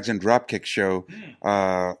Drags and Dropkick show.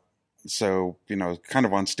 So, kind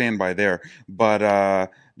of on standby there. But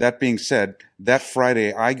that being said, that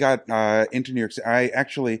Friday I got into New York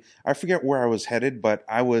City. I forget where I was headed, but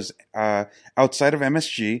I was outside of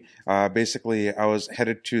MSG. Basically, I was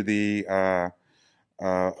headed to the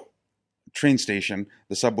train station,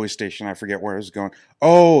 the subway station. I forget where I was going.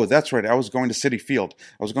 Oh, that's right. I was going to Citi Field.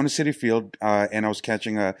 And I was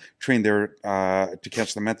catching a train there to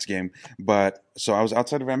catch the Mets game. But so I was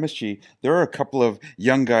outside of MSG. There were a couple of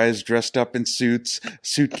young guys dressed up in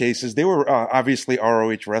suitcases. They were obviously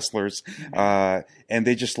ROH wrestlers, and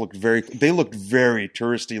they just looked very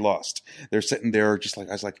touristy lost. They're sitting there just like,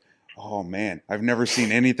 I was like, oh man, I've never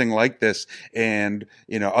seen anything like this. And,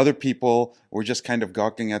 other people were just kind of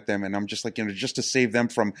gawking at them. And I'm just like, just to save them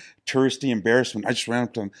from touristy embarrassment, I just ran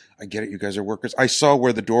up to them. I get it. You guys are workers. I saw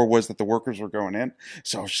where the door was that the workers were going in.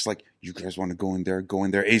 So I was just like, you guys want to go in there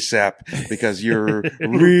ASAP because you're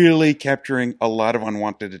really capturing a lot of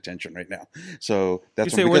unwanted attention right now. So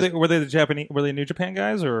that's were they the Japanese, were they New Japan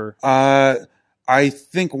guys or? I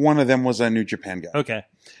think one of them was a New Japan guy. Okay.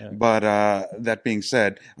 Yeah. But that being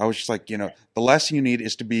said, I was just like, the last thing you need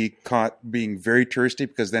is to be caught being very touristy,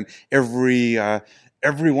 because then every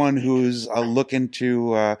everyone who's looking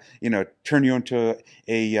to turn you into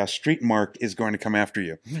a street mark is going to come after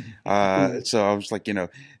you. So I was like,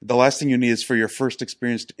 the last thing you need is for your first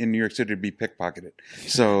experience in New York City to be pickpocketed.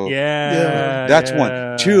 So that's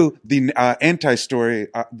one. Two, the anti-story,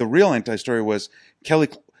 the real anti-story was Kelly.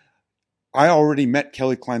 I already met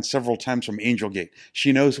Kelly Klein several times from Angel Gate.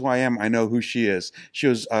 She knows who I am. I know who she is. She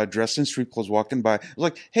was dressed in street clothes, walking by. I was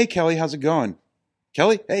like, "Hey, Kelly, how's it going?"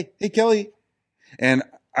 Kelly, hey, Kelly. And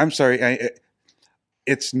I'm sorry,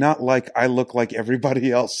 it's not like I look like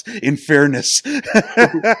everybody else, in fairness.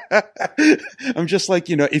 I'm just like,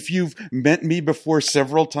 if you've met me before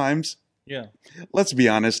several times, let's be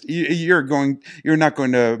honest, you're not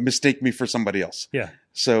going to mistake me for somebody else. Yeah.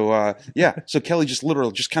 So, so Kelly just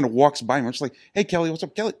literally just kind of walks by me. I'm just like, "Hey, Kelly, what's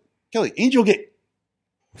up?" Kelly, Angel Gate.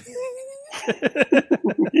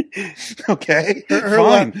 Okay,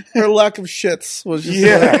 fine. Her lack of shits was just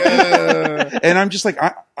And I'm just like,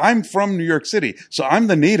 I'm from New York City, so I'm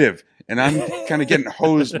the native, and I'm kind of getting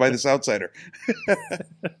hosed by this outsider.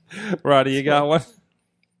 Roddy, you got one?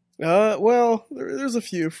 Well, there's a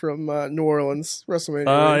few from New Orleans WrestleMania.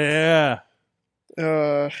 Oh yeah.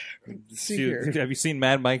 See here. Have you seen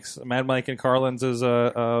Mad Mike and Carlin's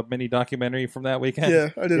mini documentary from that weekend? Yeah,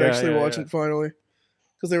 I did actually watch it finally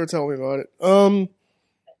because they were telling me about it.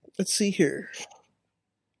 Let's see here.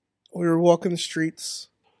 We were walking the streets.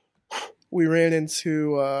 We ran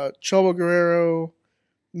into Chavo Guerrero,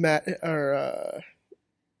 Matt, or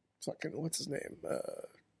what's his name?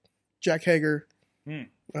 Jack Hager.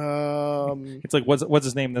 It's like what's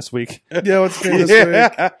his name this week? Yeah, what's his name this week?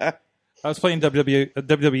 I was playing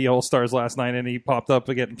WWE All Stars last night, and he popped up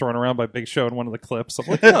getting thrown around by Big Show in one of the clips. I'm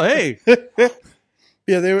like, oh, hey.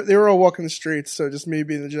 Yeah, they were all walking the streets, so just me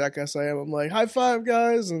being the jackass I am, I'm like, high five,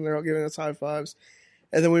 guys, and they're all giving us high fives.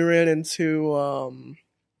 And then we ran into,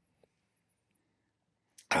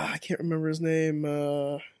 I can't remember his name.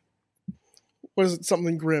 What is it?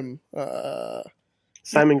 Something Grimm.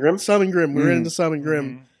 Simon Grimm? Simon Grimm. We ran into Simon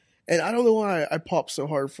Grimm. And I don't know why I popped so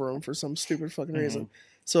hard for him for some stupid fucking reason.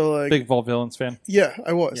 So like, big Vaudevillains fan. Yeah,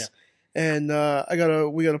 I was. Yeah.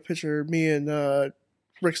 And we got a picture, me and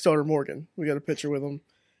Rick's daughter Morgan. We got a picture with him.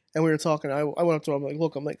 And we were talking. I went up to him,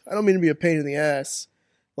 I'm like, I don't mean to be a pain in the ass.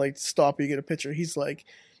 Like, stop you, get a picture. He's like,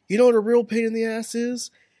 you know what a real pain in the ass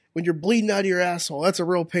is? When you're bleeding out of your asshole. That's a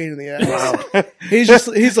real pain in the ass. Wow.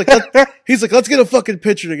 he's like, let's get a fucking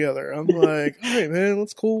picture together. I'm like, all right, man,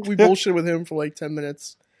 that's cool. We bullshit with him for like 10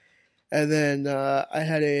 minutes. And then I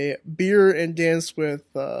had a beer and dance with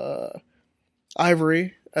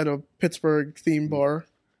Ivory at a Pittsburgh theme bar.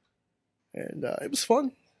 And it was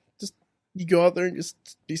fun. Just you go out there and just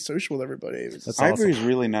be social with everybody. Ivory's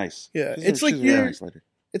really nice. Yeah, it's like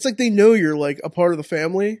it's like they know you're like a part of the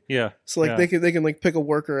family. Yeah. So like they can like pick a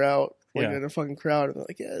worker out in a fucking crowd and they're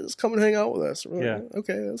like, yeah, just come and hang out with us. Like,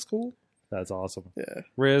 okay, that's cool. That's awesome. Yeah.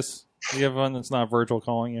 Riz, do you have one that's not Virgil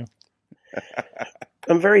calling you?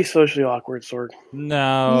 I'm very socially awkward, Sorg.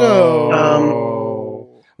 No.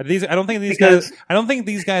 I don't think these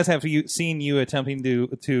guys have seen you attempting to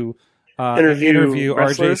interview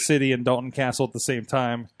RJ City and Dalton Castle at the same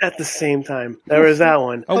time. At the same time, there was that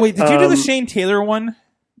one. Oh wait, did you do the Shane Taylor one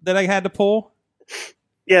that I had to pull?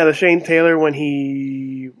 Yeah, the Shane Taylor when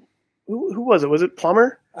he who was it? Was it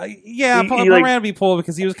Plummer? Plummer had to be pulled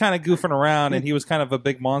because he was kind of goofing around and he was kind of a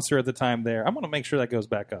big monster at the time. There, I'm going to make sure that goes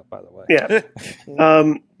back up. By the way, yeah.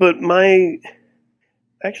 But I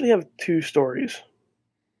actually have two stories,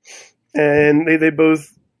 and they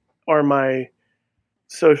both are my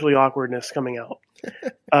socially awkwardness coming out.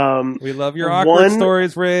 We love your awkward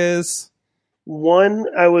stories, Riz. One,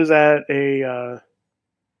 I was at a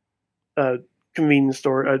convenience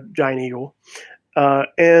store, a Giant Eagle,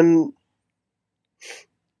 and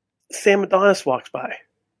Sam Adonis walks by.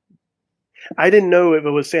 I didn't know if it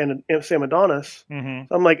was Sam Adonis. Mm-hmm.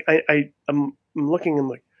 So I'm like, I'm looking. I'm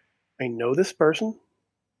like, I know this person.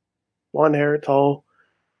 Blonde hair, tall,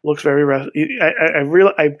 looks very.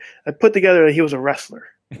 I put together that he was a wrestler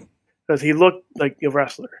because he looked like a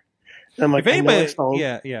wrestler. And I'm like, I know I saw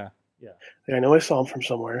him. Yeah. I know I saw him from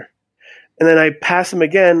somewhere. And then I pass him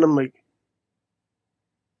again. I'm like,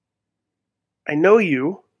 I know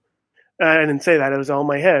you. I didn't say that. It was all in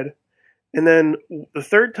my head. And then the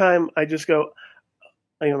third time, I just go,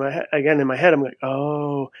 in my head, I'm like,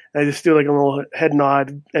 oh. And I just do like a little head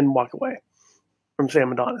nod and walk away from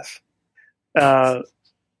Sam Adonis.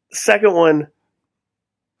 Second one,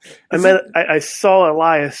 I saw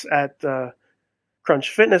Elias at Crunch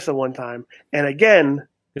Fitness at one time. And again...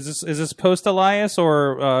 Is this post Elias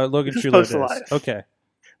or Logan Schuler? Post Elias. Okay.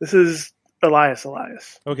 This is Elias.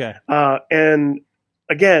 Okay. And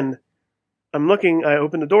again, I'm looking. I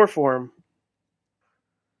open the door for him.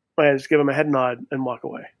 I just give him a head nod and walk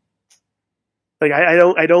away. Like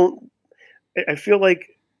I feel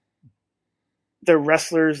like they're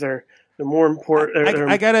wrestlers. They're more important.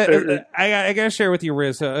 I gotta share with you,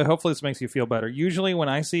 Riz. Hopefully, this makes you feel better. Usually, when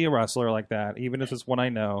I see a wrestler like that, even if it's one I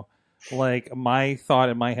know, like my thought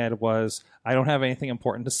in my head was, I don't have anything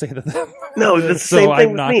important to say to them. No, it's the so same thing I'm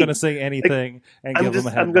with not me. going to say anything and give them a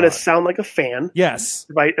head I'm going to nod. sound like a fan. Yes.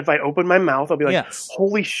 If I open my mouth, I'll be like, Yes.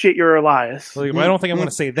 "Holy shit, you're Elias." Like, I don't think I'm going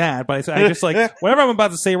to say that, but I just like whatever I'm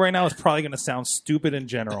about to say right now is probably going to sound stupid in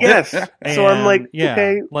general. Yes. And, So I'm like, yeah,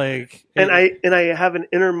 okay, like, and I have an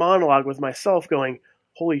inner monologue with myself going,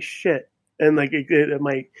 "Holy shit," and like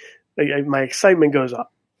my excitement goes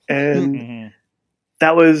up, and Mhm.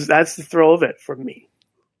 that's the thrill of it for me.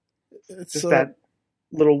 It's Just that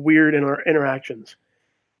little weird interactions.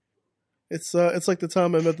 It's like the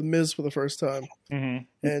time I met the Miz for the first time, Mhm.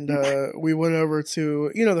 and we went over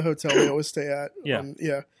to the hotel we always stay at. Yeah.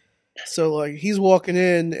 Yeah. So like he's walking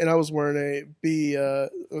in, and I was wearing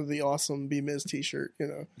the awesome B Miz T-shirt.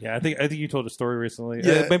 Yeah, I think you told a story recently.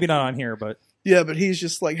 Yeah. Maybe not on here, but Yeah, but he's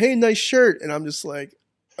just like, "Hey, nice shirt," and I'm just like,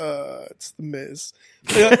 "It's the Miz."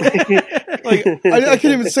 Like I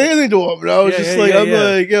couldn't even say anything to him, but I was just like,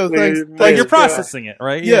 like, "Yo, thanks." like you're processing it,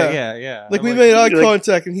 right? Yeah. Yeah. Like I'm we made eye like-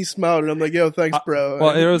 contact, and he smiled, and I'm like, "Yo, thanks, bro."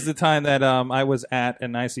 Well, it was the time that I was at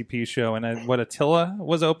an ICP show, and Attila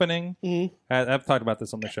was opening. Mhm. I've talked about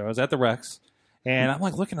this on the show. I was at the Rex, and I'm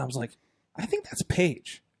like looking. I was like, I think that's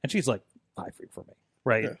Paige, and she's like 5 feet from me,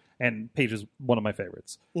 right? Yeah. And Paige is one of my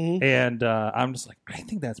favorites, Mhm. and I'm just like, I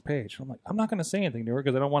think that's Paige. I'm like, I'm not going to say anything to her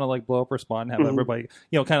because I don't want to like blow up her spot and have everybody,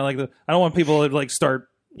 kind of like I don't want people to like start.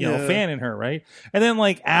 Fanning her, right? And then,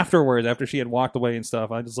 like, afterwards, after she had walked away and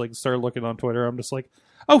stuff, I just, like, started looking on Twitter. I'm just like,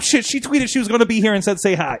 oh, shit, she tweeted she was going to be here and said,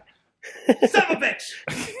 say hi. Son of a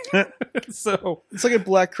bitch! So, It's like in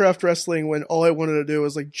Blackcraft Wrestling when all I wanted to do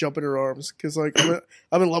was like jump in her arms because like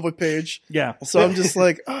I'm in love with Paige, yeah. so I'm just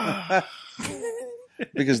like, ah.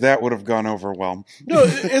 Because that would have gone over well. No,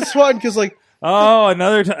 it's fun because like Oh,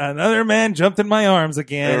 another man jumped in my arms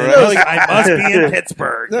again. Right. I must be in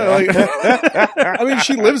Pittsburgh. no, like, I mean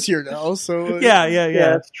she lives here now, so Yeah,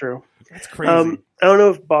 That's true. That's crazy. I don't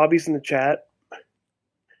know if Bobby's in the chat.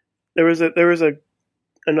 There was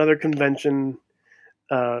another convention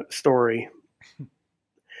story.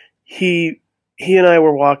 He and I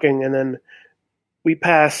were walking, and then we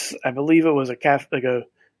pass. I believe it was a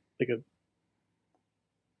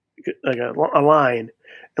a line,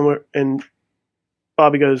 and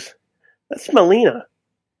Bobby goes, "That's Melina,"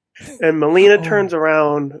 and Melina turns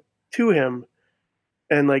around to him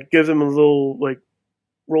and like gives him a little like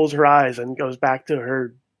rolls her eyes and goes back to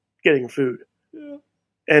her getting food. Yeah.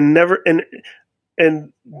 And never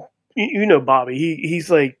and you know Bobby, he's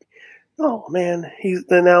like, oh man,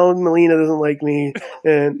 now Melina doesn't like me,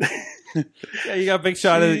 and yeah, you got big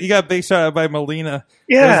shot by Melina.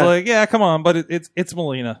 yeah, It's like, yeah, come on, but it's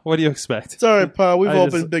Melina. What do you expect? it's all right, Pa. We've I all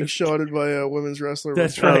just- been big shotted by a women's wrestler.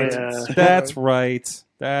 That's before. right. yeah. That's right.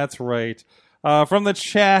 That's right. From the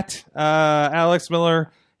chat, Alex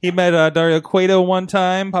Miller, he met Dario Cueto one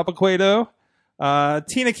time, Papa Cueto.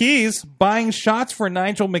 Tina Keys buying shots for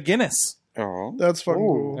Nigel McGuinness. Oh, That's fucking Ooh.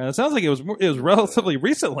 cool. And it sounds like it was relatively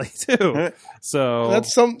recently too. So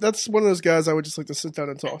That's one of those guys I would just like to sit down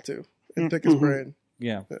and talk to and pick his brain.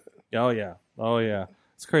 yeah. Oh yeah.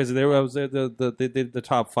 It's crazy. They did the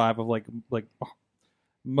top 5 of like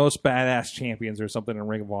most badass champions or something in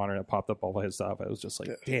Ring of Honor that popped up all his stuff. I was just like,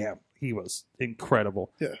 damn, he was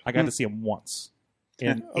incredible. Yeah. I got to see him once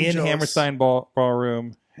in I'm jealous. Hammerstein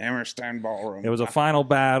Ballroom. Hammerstein Ballroom. It was a final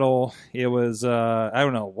battle. It was I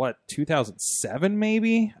don't know what 2007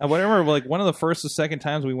 maybe whatever. Like one of the first or second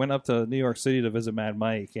times we went up to New York City to visit Mad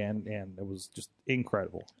Mike, and it was just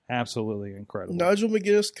incredible, absolutely incredible. Nigel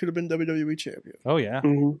McGuinness could have been WWE champion. Oh yeah,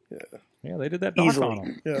 Mhm. yeah, they did that dark Easily. on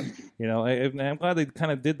him. Yeah. You know, I'm glad they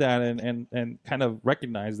kind of did that and kind of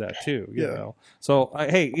recognized that too. You Yeah. know, so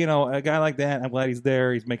hey, you know, a guy like that, I'm glad he's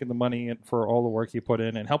there. He's making the money for all the work he put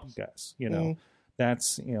in and helping guys. You know,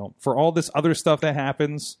 that's for all this other stuff that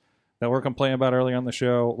happens that we're complaining about early on the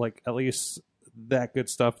show. Like at least that good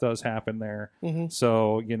stuff does happen there. Mm-hmm.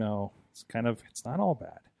 So it's not all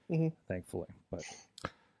bad, thankfully, but.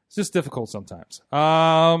 It's just difficult sometimes.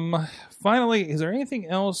 Finally, is there anything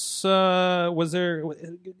else? Was there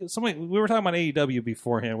somebody? We were talking about AEW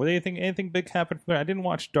beforehand. Was anything big happen from there? I didn't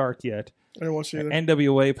watch Dark yet. I didn't watch it either.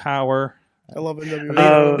 NWA Power. I love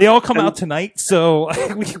NWA. They all come out tonight, so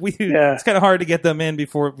it's kind of hard to get them in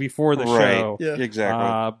before the show. Yeah,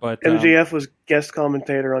 exactly. But MJF was guest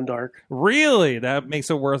commentator on Dark. Really, that makes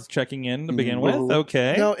it worth checking in to begin with.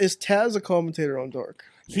 Okay. Now, is Taz a commentator on Dark?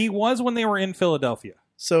 He was when they were in Philadelphia.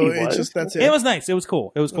 So it's just that's it. It was nice. It was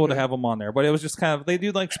cool. It was cool to have him on there, but it was just kind of they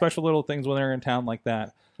do like special little things when they're in town like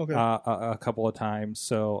that. Okay. A couple of times.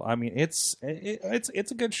 So I mean, it's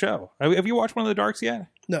a good show. Have you watched one of the Darks yet?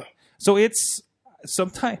 No. So it's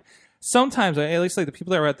sometimes at least like the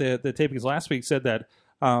people that were at the tapings last week said that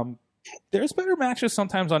there's better matches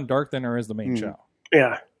sometimes on Dark than there is the main show.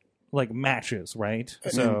 Yeah. Like matches, right?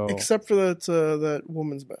 So except for that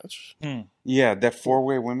women's match. Yeah, that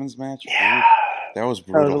 4-way women's match. Yeah. That was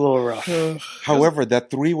brutal. That was a little rough. However, that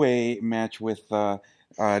 3-way match with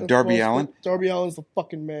Darby Allin. Darby Allin's the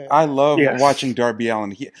fucking man. I love watching Darby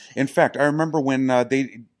Allin. In fact, I remember when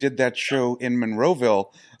they did that show in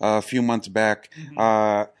Monroeville a few months back.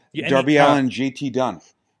 Darby Allin and JT Dunn.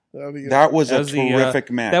 That was a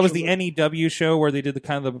terrific match. That was the NEW show where they did the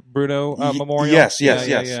kind of the Bruno memorial. Yes.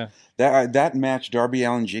 That match, Darby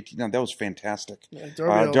Allin, JT Dunn, that was fantastic. Yeah,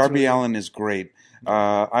 Darby Allin is great.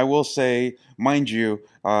 I will say, mind you,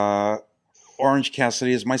 Orange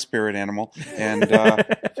Cassidy is my spirit animal, and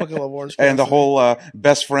fucking love Orange Cassidy. And the whole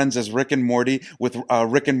best friends as Rick and Morty with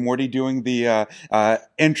Rick and Morty doing the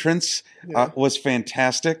entrance was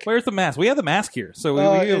fantastic. Where's the mask? We have the mask here, so we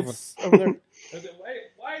have. It's over there.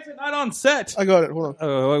 Why is it not on set? I got it. Hold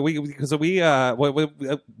on. Because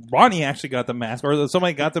Ronnie actually got the mask, or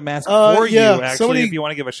somebody got the mask for you. Actually, if you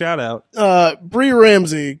want to give a shout out, Brie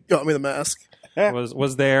Ramsey got me the mask.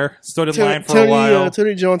 Was there, stood in line for a while.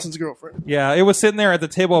 Tony Johnson's girlfriend. Yeah, it was sitting there at the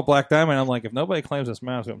table at Black Diamond. I'm like, if nobody claims this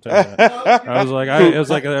mask, I'm telling you that. It was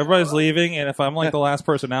like everybody's leaving, and if I'm like the last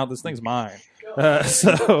person out, this thing's mine.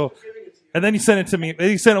 And then you sent it to me.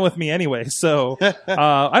 You sent it with me anyway. So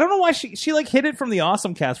I don't know why she like hid it from the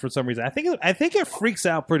Awesome Cast for some reason. I think it freaks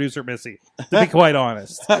out producer Missy, to be quite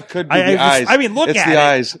honest. Could be the eyes. I mean, look it's at the it.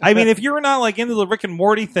 Eyes. I mean, if you're not like into the Rick and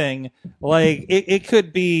Morty thing, like it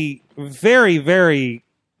could be very, very.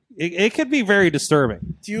 It could be very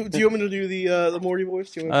disturbing. Do you want me to do the Morty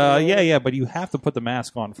voice? Yeah, but you have to put the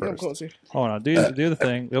mask on first. Yeah, I'm close here. Hold on, do the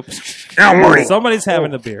thing. Now, Morty. Somebody's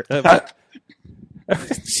having a beer.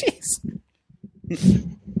 Jeez.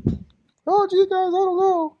 Oh, gee, guys, I don't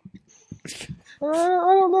know. I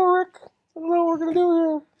don't know, Rick. I don't know what we're gonna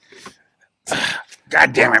do here.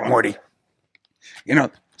 God damn it, Morty! You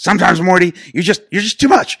know, sometimes Morty, you're just too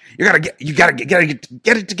much. You gotta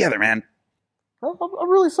get it together, man. I'm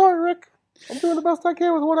really sorry, Rick. I'm doing the best I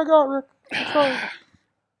can with what I got, Rick. I'm sorry.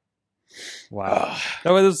 Wow,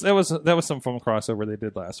 that was some fun crossover they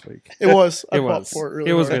did last week. It was. It was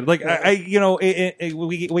good. Like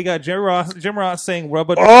we got Jim Ross saying rub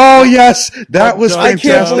it. Oh yes, that was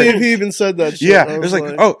fantastic. I can't believe he even said that shit. Yeah, it was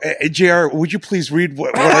like, oh, JR, would you please read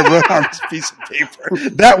what I wrote on this piece of paper?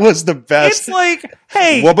 That was the best. It's like,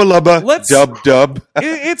 hey, wubba lubba, dub.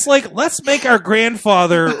 It's like, let's make our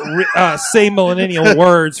grandfather say millennial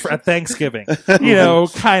words at Thanksgiving.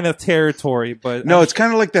 Kind of territory. But no, it's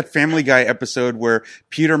kind of like that Family Guy episode where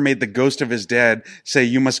Peter made the ghost of his dad say,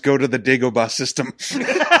 "You must go to the Dagobah system."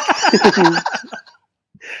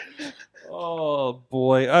 Oh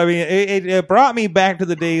boy! I mean, it brought me back to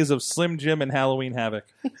the days of Slim Jim and Halloween Havoc.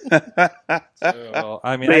 So,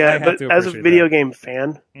 I mean, but as a video game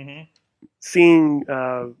fan, seeing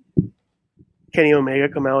Kenny Omega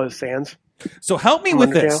come out as Sans. So help me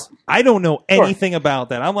with this. I don't know anything about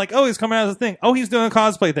that. I'm like, oh, he's coming out as a thing. Oh, he's doing a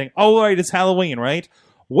cosplay thing. Oh, right, it's Halloween, right?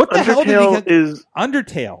 What the hell did he is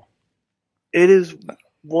Undertale? It is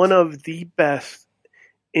one of the best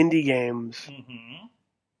indie games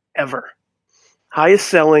ever. Highest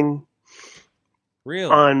selling, really,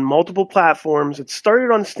 on multiple platforms. It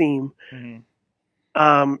started on Steam,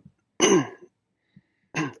 and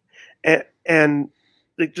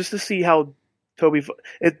like, just to see how Toby.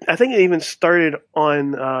 I think it even started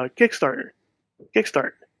on Kickstarter,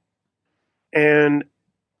 and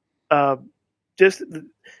it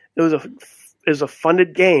was a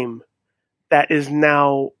funded game that is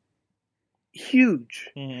now huge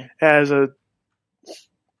as a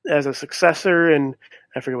successor, and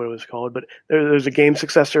I forget what it was called, but there's a game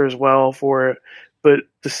successor as well for it. But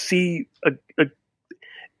to see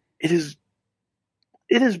it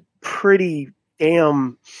is pretty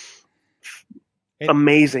damn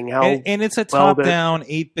amazing how and it's a top-down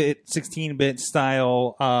 8-bit, 16-bit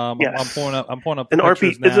style. Yes. I'm pulling up an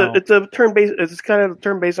RPG. Now. It's a turn-based. It's kind of a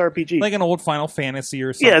turn-based RPG, like an old Final Fantasy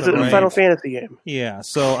or something. Yeah, it's a Final Fantasy game. Yeah.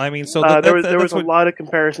 So I mean, there was a lot of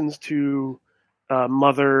comparisons to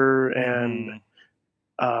Mother and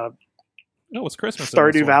No, it's Christmas.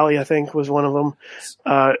 Stardew Valley, I think, was one of them.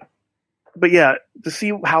 But yeah, to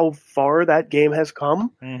see how far that game has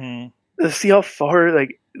come, to see how far the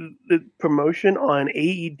promotion on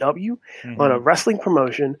AEW, on a wrestling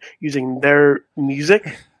promotion, using their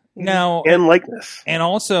music now and likeness, and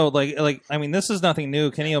also I mean, this is nothing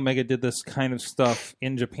new. Kenny Omega did this kind of stuff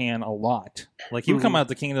in Japan a lot. Like he would come out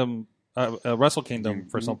to Kingdom, Wrestle Kingdom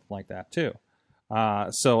for something like that too.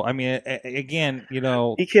 So I mean, again, you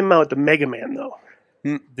know, he came out with the Mega Man though.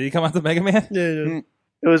 Did he come out the Mega Man? Yeah.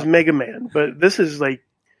 It was Mega Man, but this is like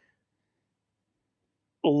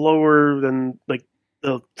lower than like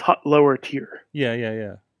the lower tier.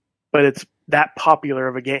 Yeah. But it's that popular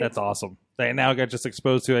of a game. That's awesome. They now got just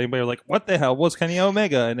exposed to it. Anybody like, what the hell was Kenny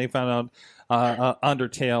Omega? And they found out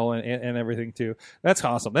Undertale and everything too. That's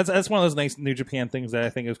awesome. That's one of those nice New Japan things that I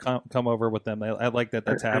think has come over with them. I like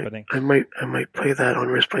that's happening. I might play that on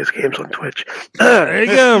Wrist Plays Games on Twitch. There you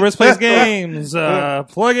go, Wrist Plays Games.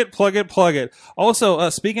 Plug it. Also,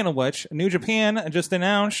 speaking of which, New Japan just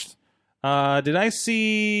announced. Did I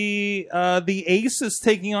see the Ace is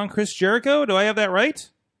taking on Chris Jericho? Do I have that right?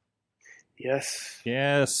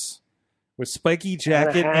 Yes. With spiky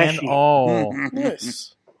jacket and all.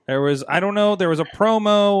 Yes. There was a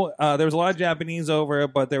promo. There was a lot of Japanese over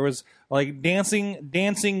it, but there was like dancing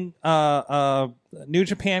New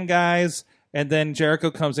Japan guys, and then Jericho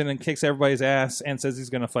comes in and kicks everybody's ass and says he's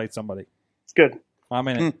going to fight somebody. Good. I'm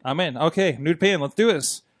in it. I'm in. Okay, New Japan, let's do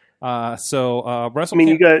this. Wrestle. I mean,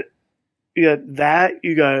 you got that.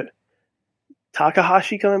 You got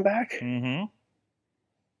Takahashi coming back.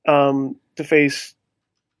 To face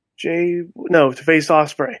to face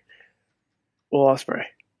Ospreay. Will Ospreay.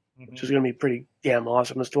 Which is going to be pretty damn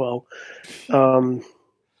awesome as well. It's going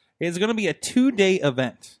to be a 2-day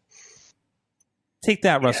event. Take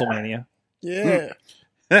that, WrestleMania. Yeah.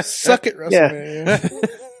 Suck it, WrestleMania.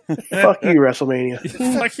 Fuck you,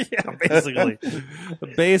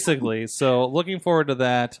 WrestleMania. Basically. So looking forward to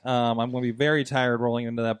that. I'm going to be very tired rolling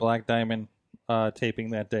into that Black Diamond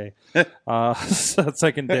taping that day.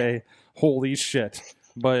 Second day. Holy shit.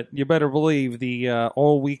 But you better believe the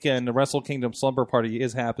all weekend Wrestle Kingdom Slumber Party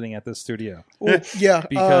is happening at this studio. Ooh, yeah.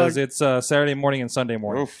 Because it's Saturday morning and Sunday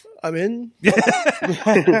morning. I'm in.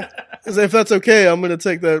 Because if that's okay, I'm going to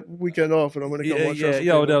take that weekend off and I'm going to come watch Wrestle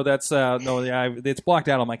Kingdom. No, that's it's blocked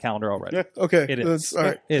out on my calendar already. Okay. It is. All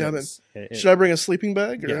right. It yeah, is. Should I bring a sleeping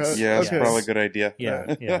bag? Yes. Yeah, that's probably a good idea.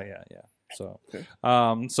 Yeah. So,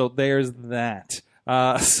 so there's that.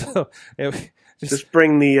 Just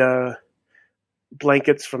bring the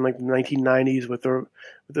blankets from like the 1990s with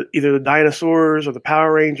either the dinosaurs or the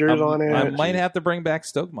Power Rangers on it. I might have to bring back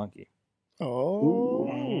Stoke Monkey. Oh.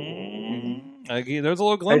 There's a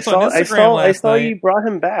little glimpse on Instagram I saw you brought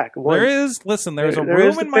him back. There's a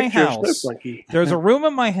room in my house. There's a room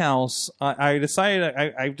in my house. I decided,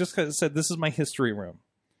 I just said, this is my history room.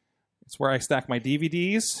 It's where I stack my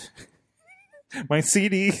DVDs, my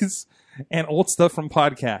CDs, and old stuff from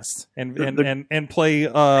podcasts, and play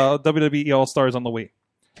WWE All Stars on the Wii.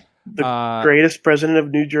 The greatest president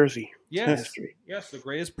of New Jersey. Yes, the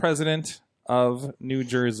greatest president of New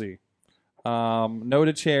Jersey. No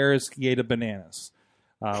to chairs, yay to bananas.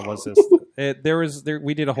 Was this?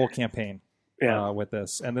 We did a whole campaign with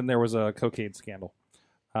this, and then there was a cocaine scandal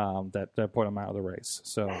that put him out of the race.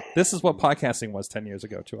 So this is what podcasting was 10 years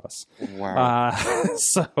ago to us. Wow.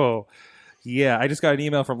 So. Yeah, I just got an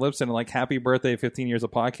email from Lipson like, happy birthday, 15 years of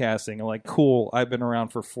podcasting. And like, cool, I've been around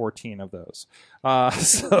for 14 of those.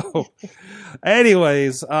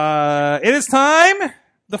 Anyways, it is time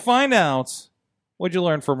to find out what'd you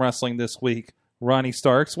learn from wrestling this week, Ronnie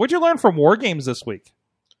Starks. What'd you learn from War Games this week?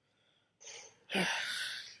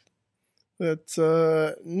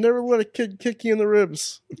 That never let a kid kick you in the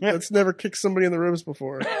ribs. That's never kicked somebody in the ribs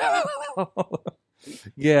before.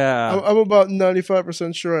 Yeah, I'm about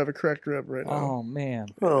 95% sure I have a cracked rib right now. Oh man!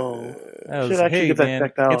 Get that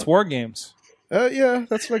checked out. It's War Games. Yeah,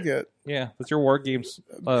 that's what I get. Yeah, that's your War Games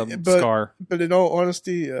scar. But in all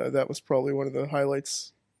honesty, that was probably one of the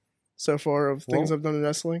highlights so far of things I've done in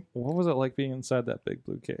wrestling. What was it like being inside that big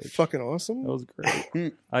blue cage? Fucking awesome. That was great.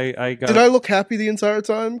 Did I look happy the entire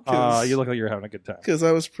time? You look like you were having a good time. Because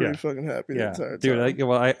I was pretty fucking happy the entire time. Dude,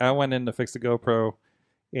 I went in to fix the GoPro,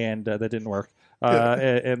 and that didn't work.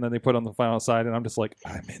 and then they put on the final side, and I'm just like,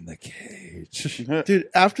 I'm in the cage. Dude,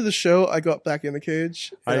 after the show, I got back in the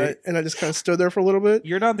cage, and I just kind of stood there for a little bit.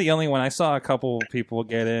 You're not the only one. I saw a couple people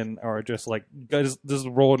get in, or just like just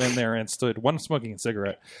rolled in there and stood. One smoking a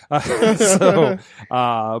cigarette. But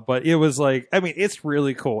it was like, I mean, it's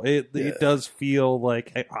really cool. It does feel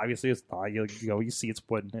like, obviously it's you see it's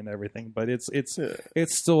wooden and everything, but it's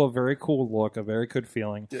still a very cool look, a very good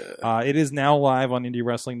feeling. Yeah. It is now live on Indie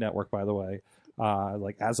Wrestling Network, by the way.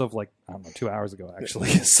 Like as of I don't know, 2 hours ago actually.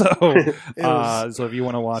 So so if you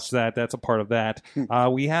want to watch that, that's a part of that.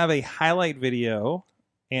 We have a highlight video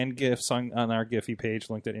and GIFs on our Giphy page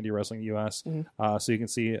linked at Indie Wrestling US. So you can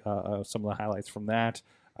see some of the highlights from that.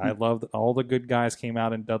 I loved all the good guys came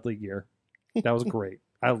out in Dudley gear. That was great.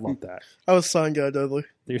 I love that. I was Sign Guy Dudley.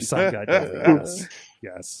 You're Sign Guy Dudley.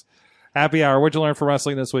 Yes. Happy Hour. What'd you learn from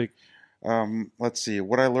wrestling this week? Let's see.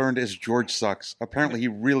 What I learned is George sucks. Apparently, he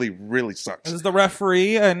really, really sucks. This is the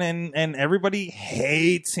referee, and everybody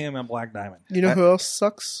hates him at Black Diamond. You know who else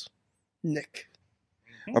sucks? Nick.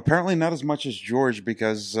 Apparently, not as much as George,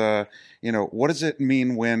 because what does it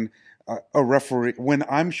mean when a referee, when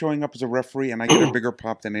I'm showing up as a referee and I get a bigger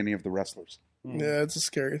pop than any of the wrestlers? Yeah, it's a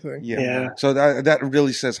scary thing. Yeah. So that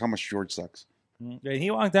really says how much George sucks. Yeah, he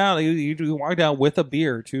walked out. He walked out with a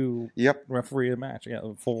beer to Yep. referee a match. Yeah,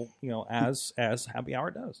 full. As Happy Hour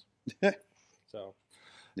does. So,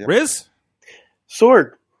 Yep. Riz,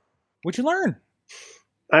 Sword. what'd you learn?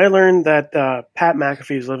 I learned that Pat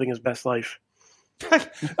McAfee is living his best life.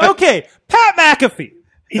 Okay, Pat McAfee.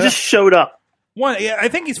 He just showed up. I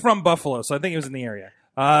think he's from Buffalo, so I think he was in the area.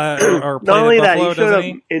 Or Not only that, Buffalo, he showed up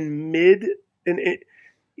he? in mid.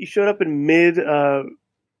 He showed up in mid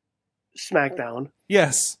SmackDown.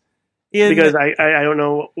 Yes. Because I don't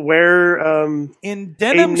know where in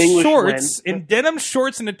denim Aiden English shorts, went. in denim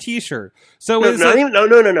shorts and a t-shirt. So no,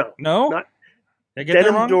 no. Not Did I get that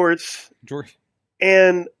denim wrong? shorts George.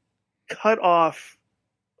 and cut off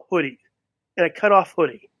hoodie and a cut off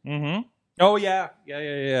hoodie. Mm-hmm. Oh yeah.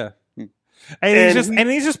 And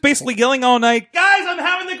he's just basically yelling all night, guys, I'm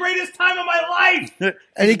having the greatest time of my life.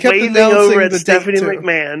 And he kept waving announcing over at the Stephanie date, too.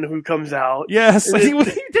 McMahon, who comes out. Yes, he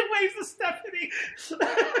waves to Stephanie.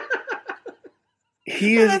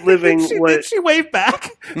 He is living Did she wave back?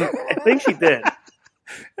 I think she did.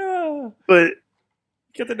 Ah. But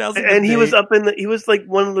Get the announcement and he date. was up in the. He was like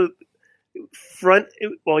one of the front.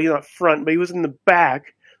 Well, you're not front, but he was in the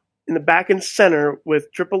back and center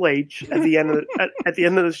with Triple H at the end of at the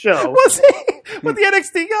end of the show. Was he with the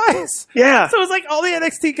NXT guys? Yeah. So it was like all the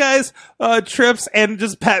NXT guys, Trips, and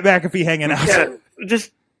just Pat McAfee hanging out. Yeah.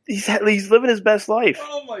 Just he's living his best life.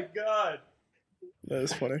 Oh my god. That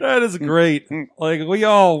is funny. That is great. Like we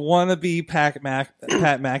all want to be Pat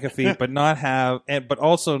McAfee, but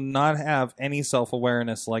also not have any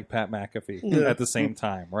self-awareness like Pat McAfee at the same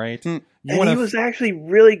time, right? And he was actually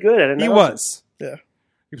really good at it. He was. Yeah.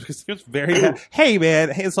 He was very. Hey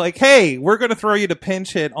man, it's like, hey, we're going to throw you to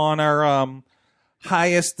pinch hit on our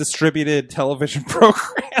highest distributed television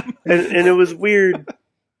program, and it was weird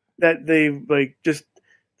that they just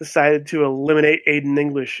decided to eliminate Aiden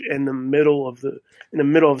English in the middle of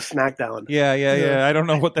SmackDown. Yeah. I don't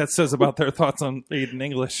know what that says about their thoughts on Aiden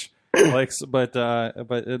English, but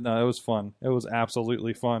no, it was fun. It was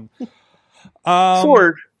absolutely fun.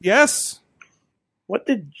 Sword. Yes. What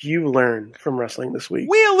did you learn from wrestling this week?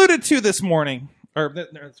 We alluded to this morning, or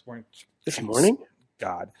this morning. This morning?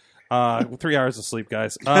 God, 3 hours of sleep,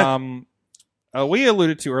 guys. We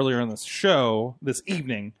alluded to earlier in this show this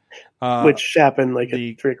evening. Which happened at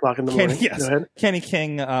 3 o'clock in the morning. Yes, Go ahead. Kenny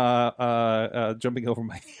King jumping over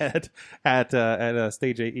my head at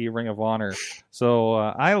Stage AE Ring of Honor. So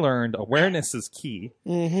I learned awareness is key.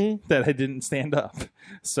 Mm-hmm. That I didn't stand up.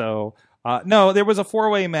 So no, there was a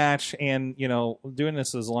 4-way match, and doing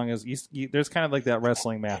this as long as you there's kind of like that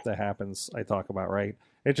wrestling math that happens. I talk about, right?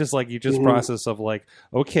 It's just like you just process of like,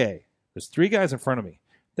 okay, there's 3 guys in front of me.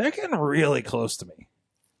 They're getting really close to me.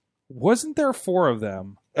 Wasn't there 4 of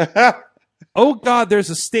them? Oh God, there's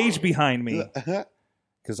a stage behind me.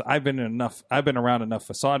 Because I've been around enough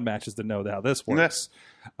facade matches to know how this works.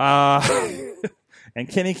 And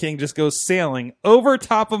Kenny King just goes sailing over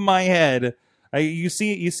top of my head. You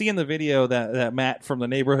see in the video that Matt from the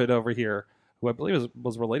neighborhood over here, who I believe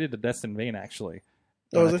was related to Destin Vane, actually.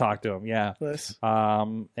 I talked to him, yeah. Nice.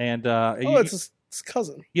 It's his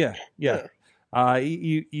cousin. Yeah.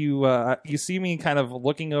 You see me kind of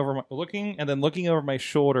looking and then looking over my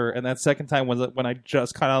shoulder, and that second time was when I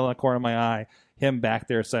just caught out of the corner of my eye him back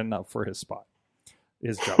there setting up for his spot,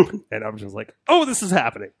 his jump, and I'm just like, oh, this is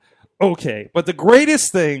happening. Okay, but the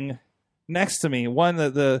greatest thing next to me, one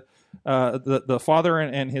the father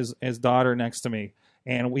and his daughter next to me,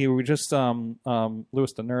 and we were just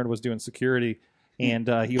Lewis the nerd was doing security, and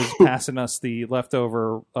he was passing us the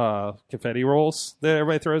leftover confetti rolls that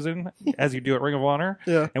everybody throws in as you do at Ring of Honor,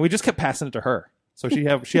 and we just kept passing it to her. So she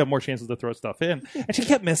had more chances to throw stuff in, and she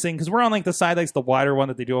kept missing because we're on like the side, like the wider one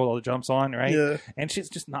that they do all the jumps on, right? Yeah. And she's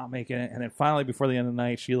just not making it. And then finally, before the end of the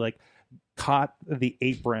night, she like caught the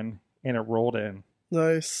apron and it rolled in.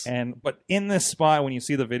 Nice. But in this spot, when you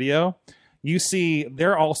see the video, you see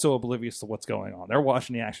they're also oblivious to what's going on. They're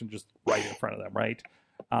watching the action just right in front of them, right?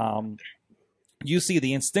 You see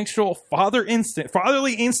the instinctual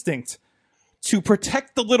fatherly instinct to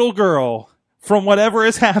protect the little girl from whatever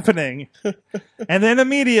is happening, and then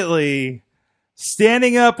immediately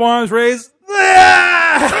standing up, arms raised.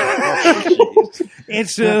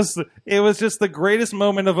 It was just the greatest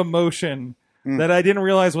moment of emotion that I didn't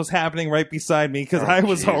realize was happening right beside me because I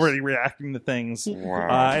was already reacting to things.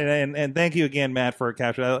 Wow. And thank you again, Matt, for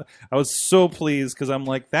capture. I was so pleased because I'm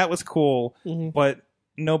like, that was cool, but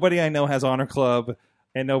nobody I know has Honor Club.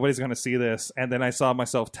 And nobody's going to see this. And then I saw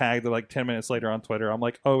myself tagged like 10 minutes later on Twitter. I'm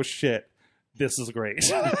like, oh, shit. This is great.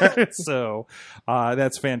 So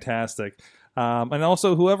that's fantastic. And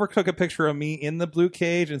also, whoever took a picture of me in the blue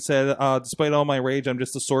cage and said, despite all my rage, I'm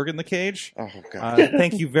just a Sorg in the cage. Oh, God.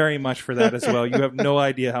 Thank you very much for that as well. You have no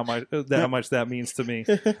idea how much that means to me.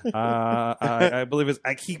 I believe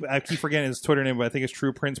I keep forgetting his Twitter name, but I think it's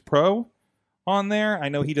True Prince Pro on there. I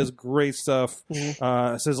know he does great stuff. Says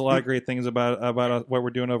a lot of great things about what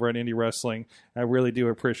we're doing over at Indie Wrestling. I really do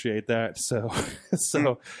appreciate that. So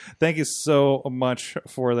thank you so much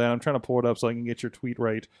for that. I'm trying to pull it up so I can get your tweet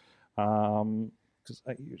right. Because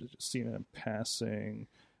I usually just seen it in passing.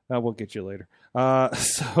 We'll get you later.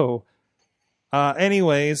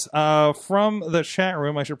 Anyways, from the chat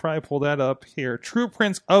room, I should probably pull that up here. True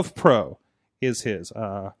Prince of Pro is his.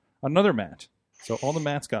 Another Matt. So all the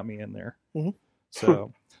Matts got me in there.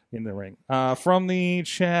 So in the ring. From the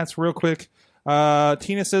chats, real quick.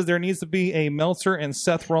 Tina says there needs to be a Meltzer and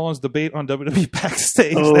Seth Rollins debate on WWE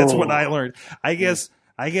backstage. That's what I learned. I guess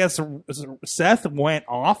Seth went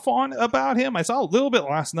off on about him. I saw a little bit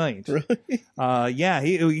last night. Really? Yeah,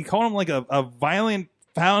 he called him like a violent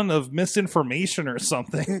fountain of misinformation or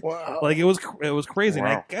something. Wow. Like it was crazy. Wow.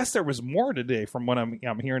 And I guess there was more today from what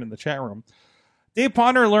I'm hearing in the chat room. Dave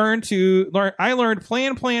Ponder learned. I learned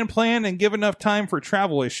plan, and give enough time for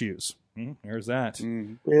travel issues. There's that.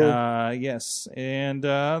 Yes, and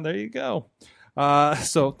there you go.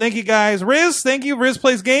 So thank you guys, Riz. Thank you, Riz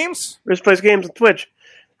Plays Games. Riz Plays Games on Twitch,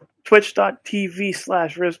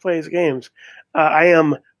 twitch.tv/Riz Plays Games. I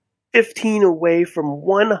am 15 away from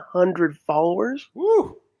 100 followers.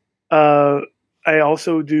 Woo! I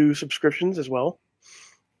also do subscriptions as well.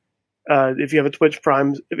 If you have a Twitch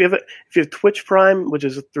Prime, if you have Twitch Prime, which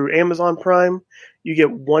is through Amazon Prime, you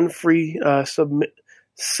get one free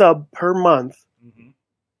sub per month,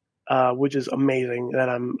 which is amazing. That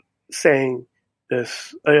I'm saying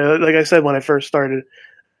this. Like I said when I first started,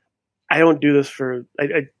 I don't do this for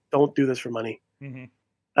money.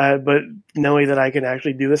 But knowing that I can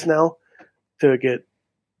actually do this now, to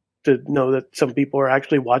know that some people are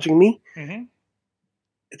actually watching me,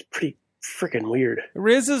 it's pretty freaking weird.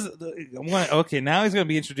 Riz is okay. Now he's going to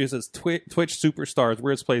be introduced as Twitch superstars.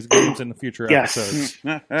 Riz Plays Games in the future episodes.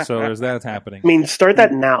 So there's that happening. I mean, start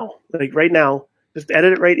that now, like right now. Just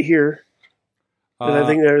edit it right here. I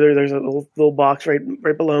think there's a little box right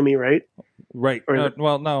below me, right? Right.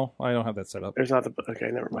 No, I don't have that set up. There's not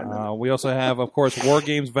okay, never mind. We also have, of course, War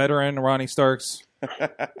Games veteran Ronnie Starks.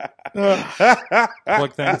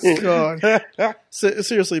 Plug things. God.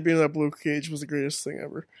 Seriously, being in that blue cage was the greatest thing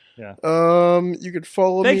ever. Yeah. You could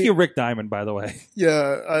follow me. Thank you, Rick Diamond, by the way.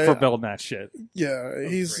 Yeah. For building that shit. Yeah,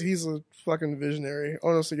 he's a fucking visionary.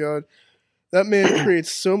 Honest to God. That man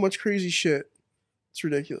creates so much crazy shit. It's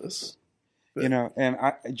ridiculous. But, And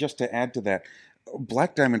just to add to that,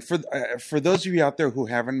 Black Diamond, for those of you out there who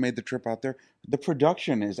haven't made the trip out there, the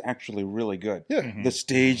production is actually really good. Yeah. The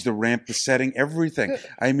stage, the ramp, the setting, everything. Yeah.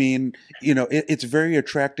 I mean, it's very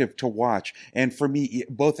attractive to watch. And for me,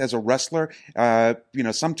 both as a wrestler,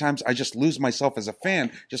 sometimes I just lose myself as a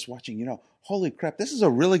fan just watching, holy crap, this is a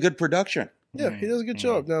really good production. Yeah, he does a good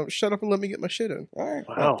job. Now, shut up and let me get my shit in. All right.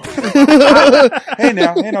 Wow. Hey,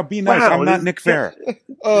 now, be nice. Wow, I'm not Nick Fair.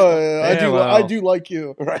 I do like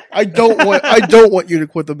you. Right. I don't want you to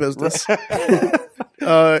quit the business.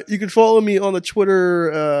 You can follow me on the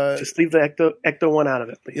Twitter. Just leave the Ecto one out of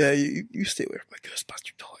it, please. Yeah, you stay away from my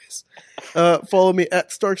Ghostbuster toys. Follow me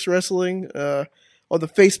at Starks Wrestling. On the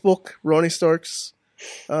Facebook, Ronnie Starks.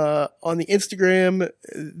 On the Instagram,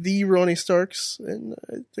 the Ronnie Starks, and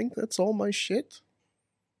I think that's all my shit.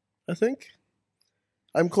 I think.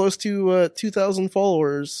 I'm close to 2,000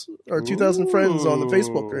 followers or 2,000 friends on the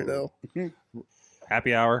Facebook right now.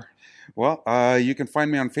 Happy hour. Well, you can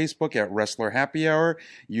find me on Facebook at Wrestler Happy Hour.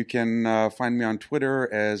 You can find me on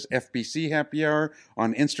Twitter as FBC Happy Hour,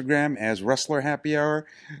 on Instagram as Wrestler Happy Hour.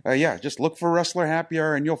 Just look for Wrestler Happy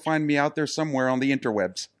Hour, and you'll find me out there somewhere on the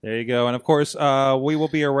interwebs. There you go. And, of course, we will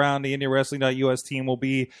be around. The IndieWrestling.us team will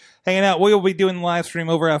be hanging out. We will be doing the live stream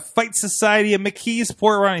over at Fight Society in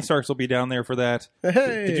McKeesport. Ronnie Starks will be down there for that.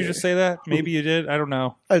 Hey. Did you just say that? Maybe you did. I don't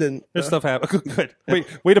know. I didn't. There's stuff happening. Good.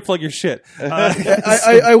 Way to plug your shit.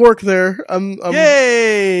 I work there.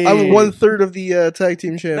 Yay! I'm 1/3 of the tag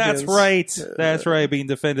team champions. That's right. That's right. Being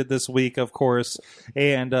defended this week, of course.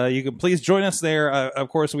 And you can please join us there. Of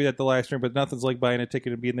course, we had the live stream, but nothing's like buying a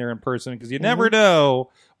ticket and being there in person because you never know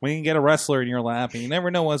when you can get a wrestler in your lap, and you never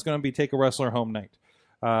know what's going to be take a wrestler home night.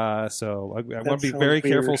 So I want to be very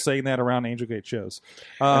careful saying that around Angel Gate shows.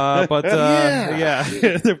 But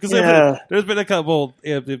because there's been a couple.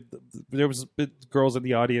 There was girls in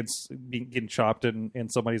the audience getting chopped in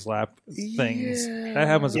somebody's lap. Things that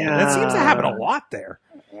happens. That seems to happen a lot there.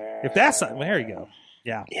 If that's there, you go.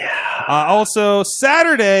 Yeah. Also,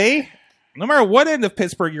 Saturday, no matter what end of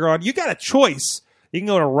Pittsburgh you're on, you got a choice. You can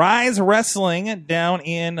go to Rise Wrestling down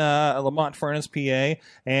in Lamont Furnace, PA,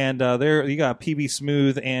 and there you got PB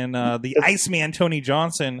Smooth and the Iceman Tony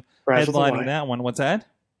Johnson headlining that one. What's that?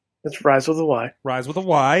 It's Rise with a Y. Rise with a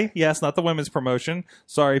Y. Yes, not the women's promotion.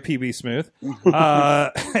 Sorry, PB Smooth.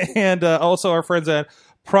 And also our friends at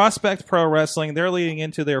Prospect Pro Wrestling. They're leading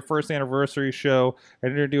into their first anniversary show,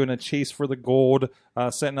 and they're doing a chase for the gold,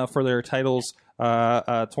 setting up for their titles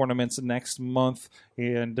tournaments next month,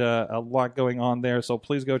 and a lot going on there. So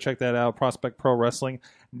please go check that out,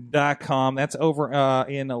 prospectprowrestling.com. That's over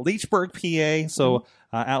in Leechburg, PA. So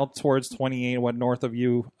out towards 28, north of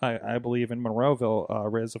you, I believe, in Monroeville,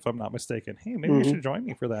 Riz, if I'm not mistaken. Hey, maybe you should join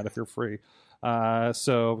me for that if you're free.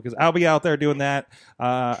 Because I'll be out there doing that.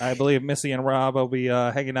 I believe Missy and Rob will be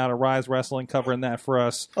hanging out at Rise Wrestling, covering that for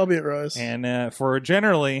us. I'll be at Rise. And for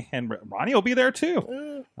generally, and Ronnie will be there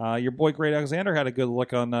too. Your boy Great Alexander had a good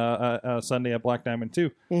look on Sunday at Black Diamond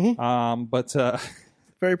too. But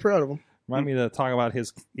very proud of him. Remind me to talk about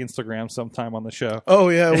his Instagram sometime on the show. Oh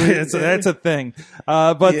yeah, that's a thing.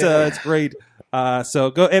 It's great.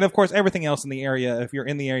 So go, and of course everything else in the area. If you're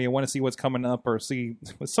in the area, want to see what's coming up, or see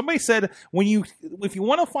somebody said if you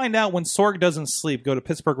want to find out when Sorg doesn't sleep, go to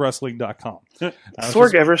PittsburghWrestling.com.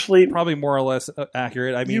 Sorg ever sleep? Probably more or less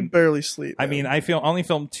accurate. I mean, you barely sleep. I mean, I only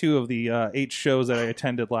filmed 2 of the 8 shows that I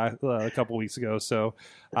attended a couple weeks ago. So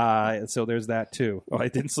there's that too. I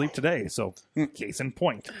didn't sleep today, so case in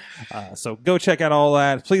point. So go check out all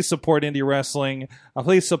that. Please support indie wrestling.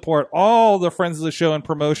 Please support all the friends of the show and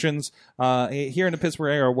promotions here in the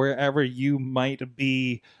Pittsburgh area or wherever you might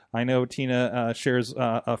be. I know Tina shares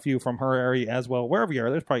a few from her area as well. Wherever you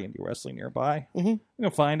are, there's probably indie wrestling nearby. You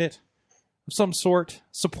can find it of some sort,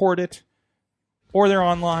 support it, or they're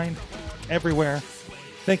online everywhere.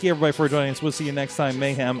 Thank you, everybody, for joining us. We'll see you next time.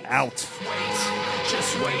 Mayhem out.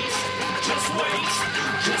 Just wait. Just wait.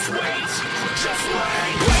 Just wait. Just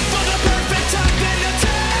wait. Wait for the perfect time, then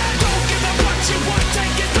attack. Don't give up what you want,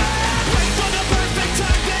 take it back. Wait for the perfect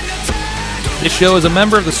time, then attack. This show is a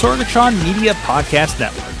member of the Sorgatron Media Podcast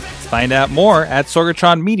Network. Find out more at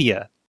sorgatronmedia.com.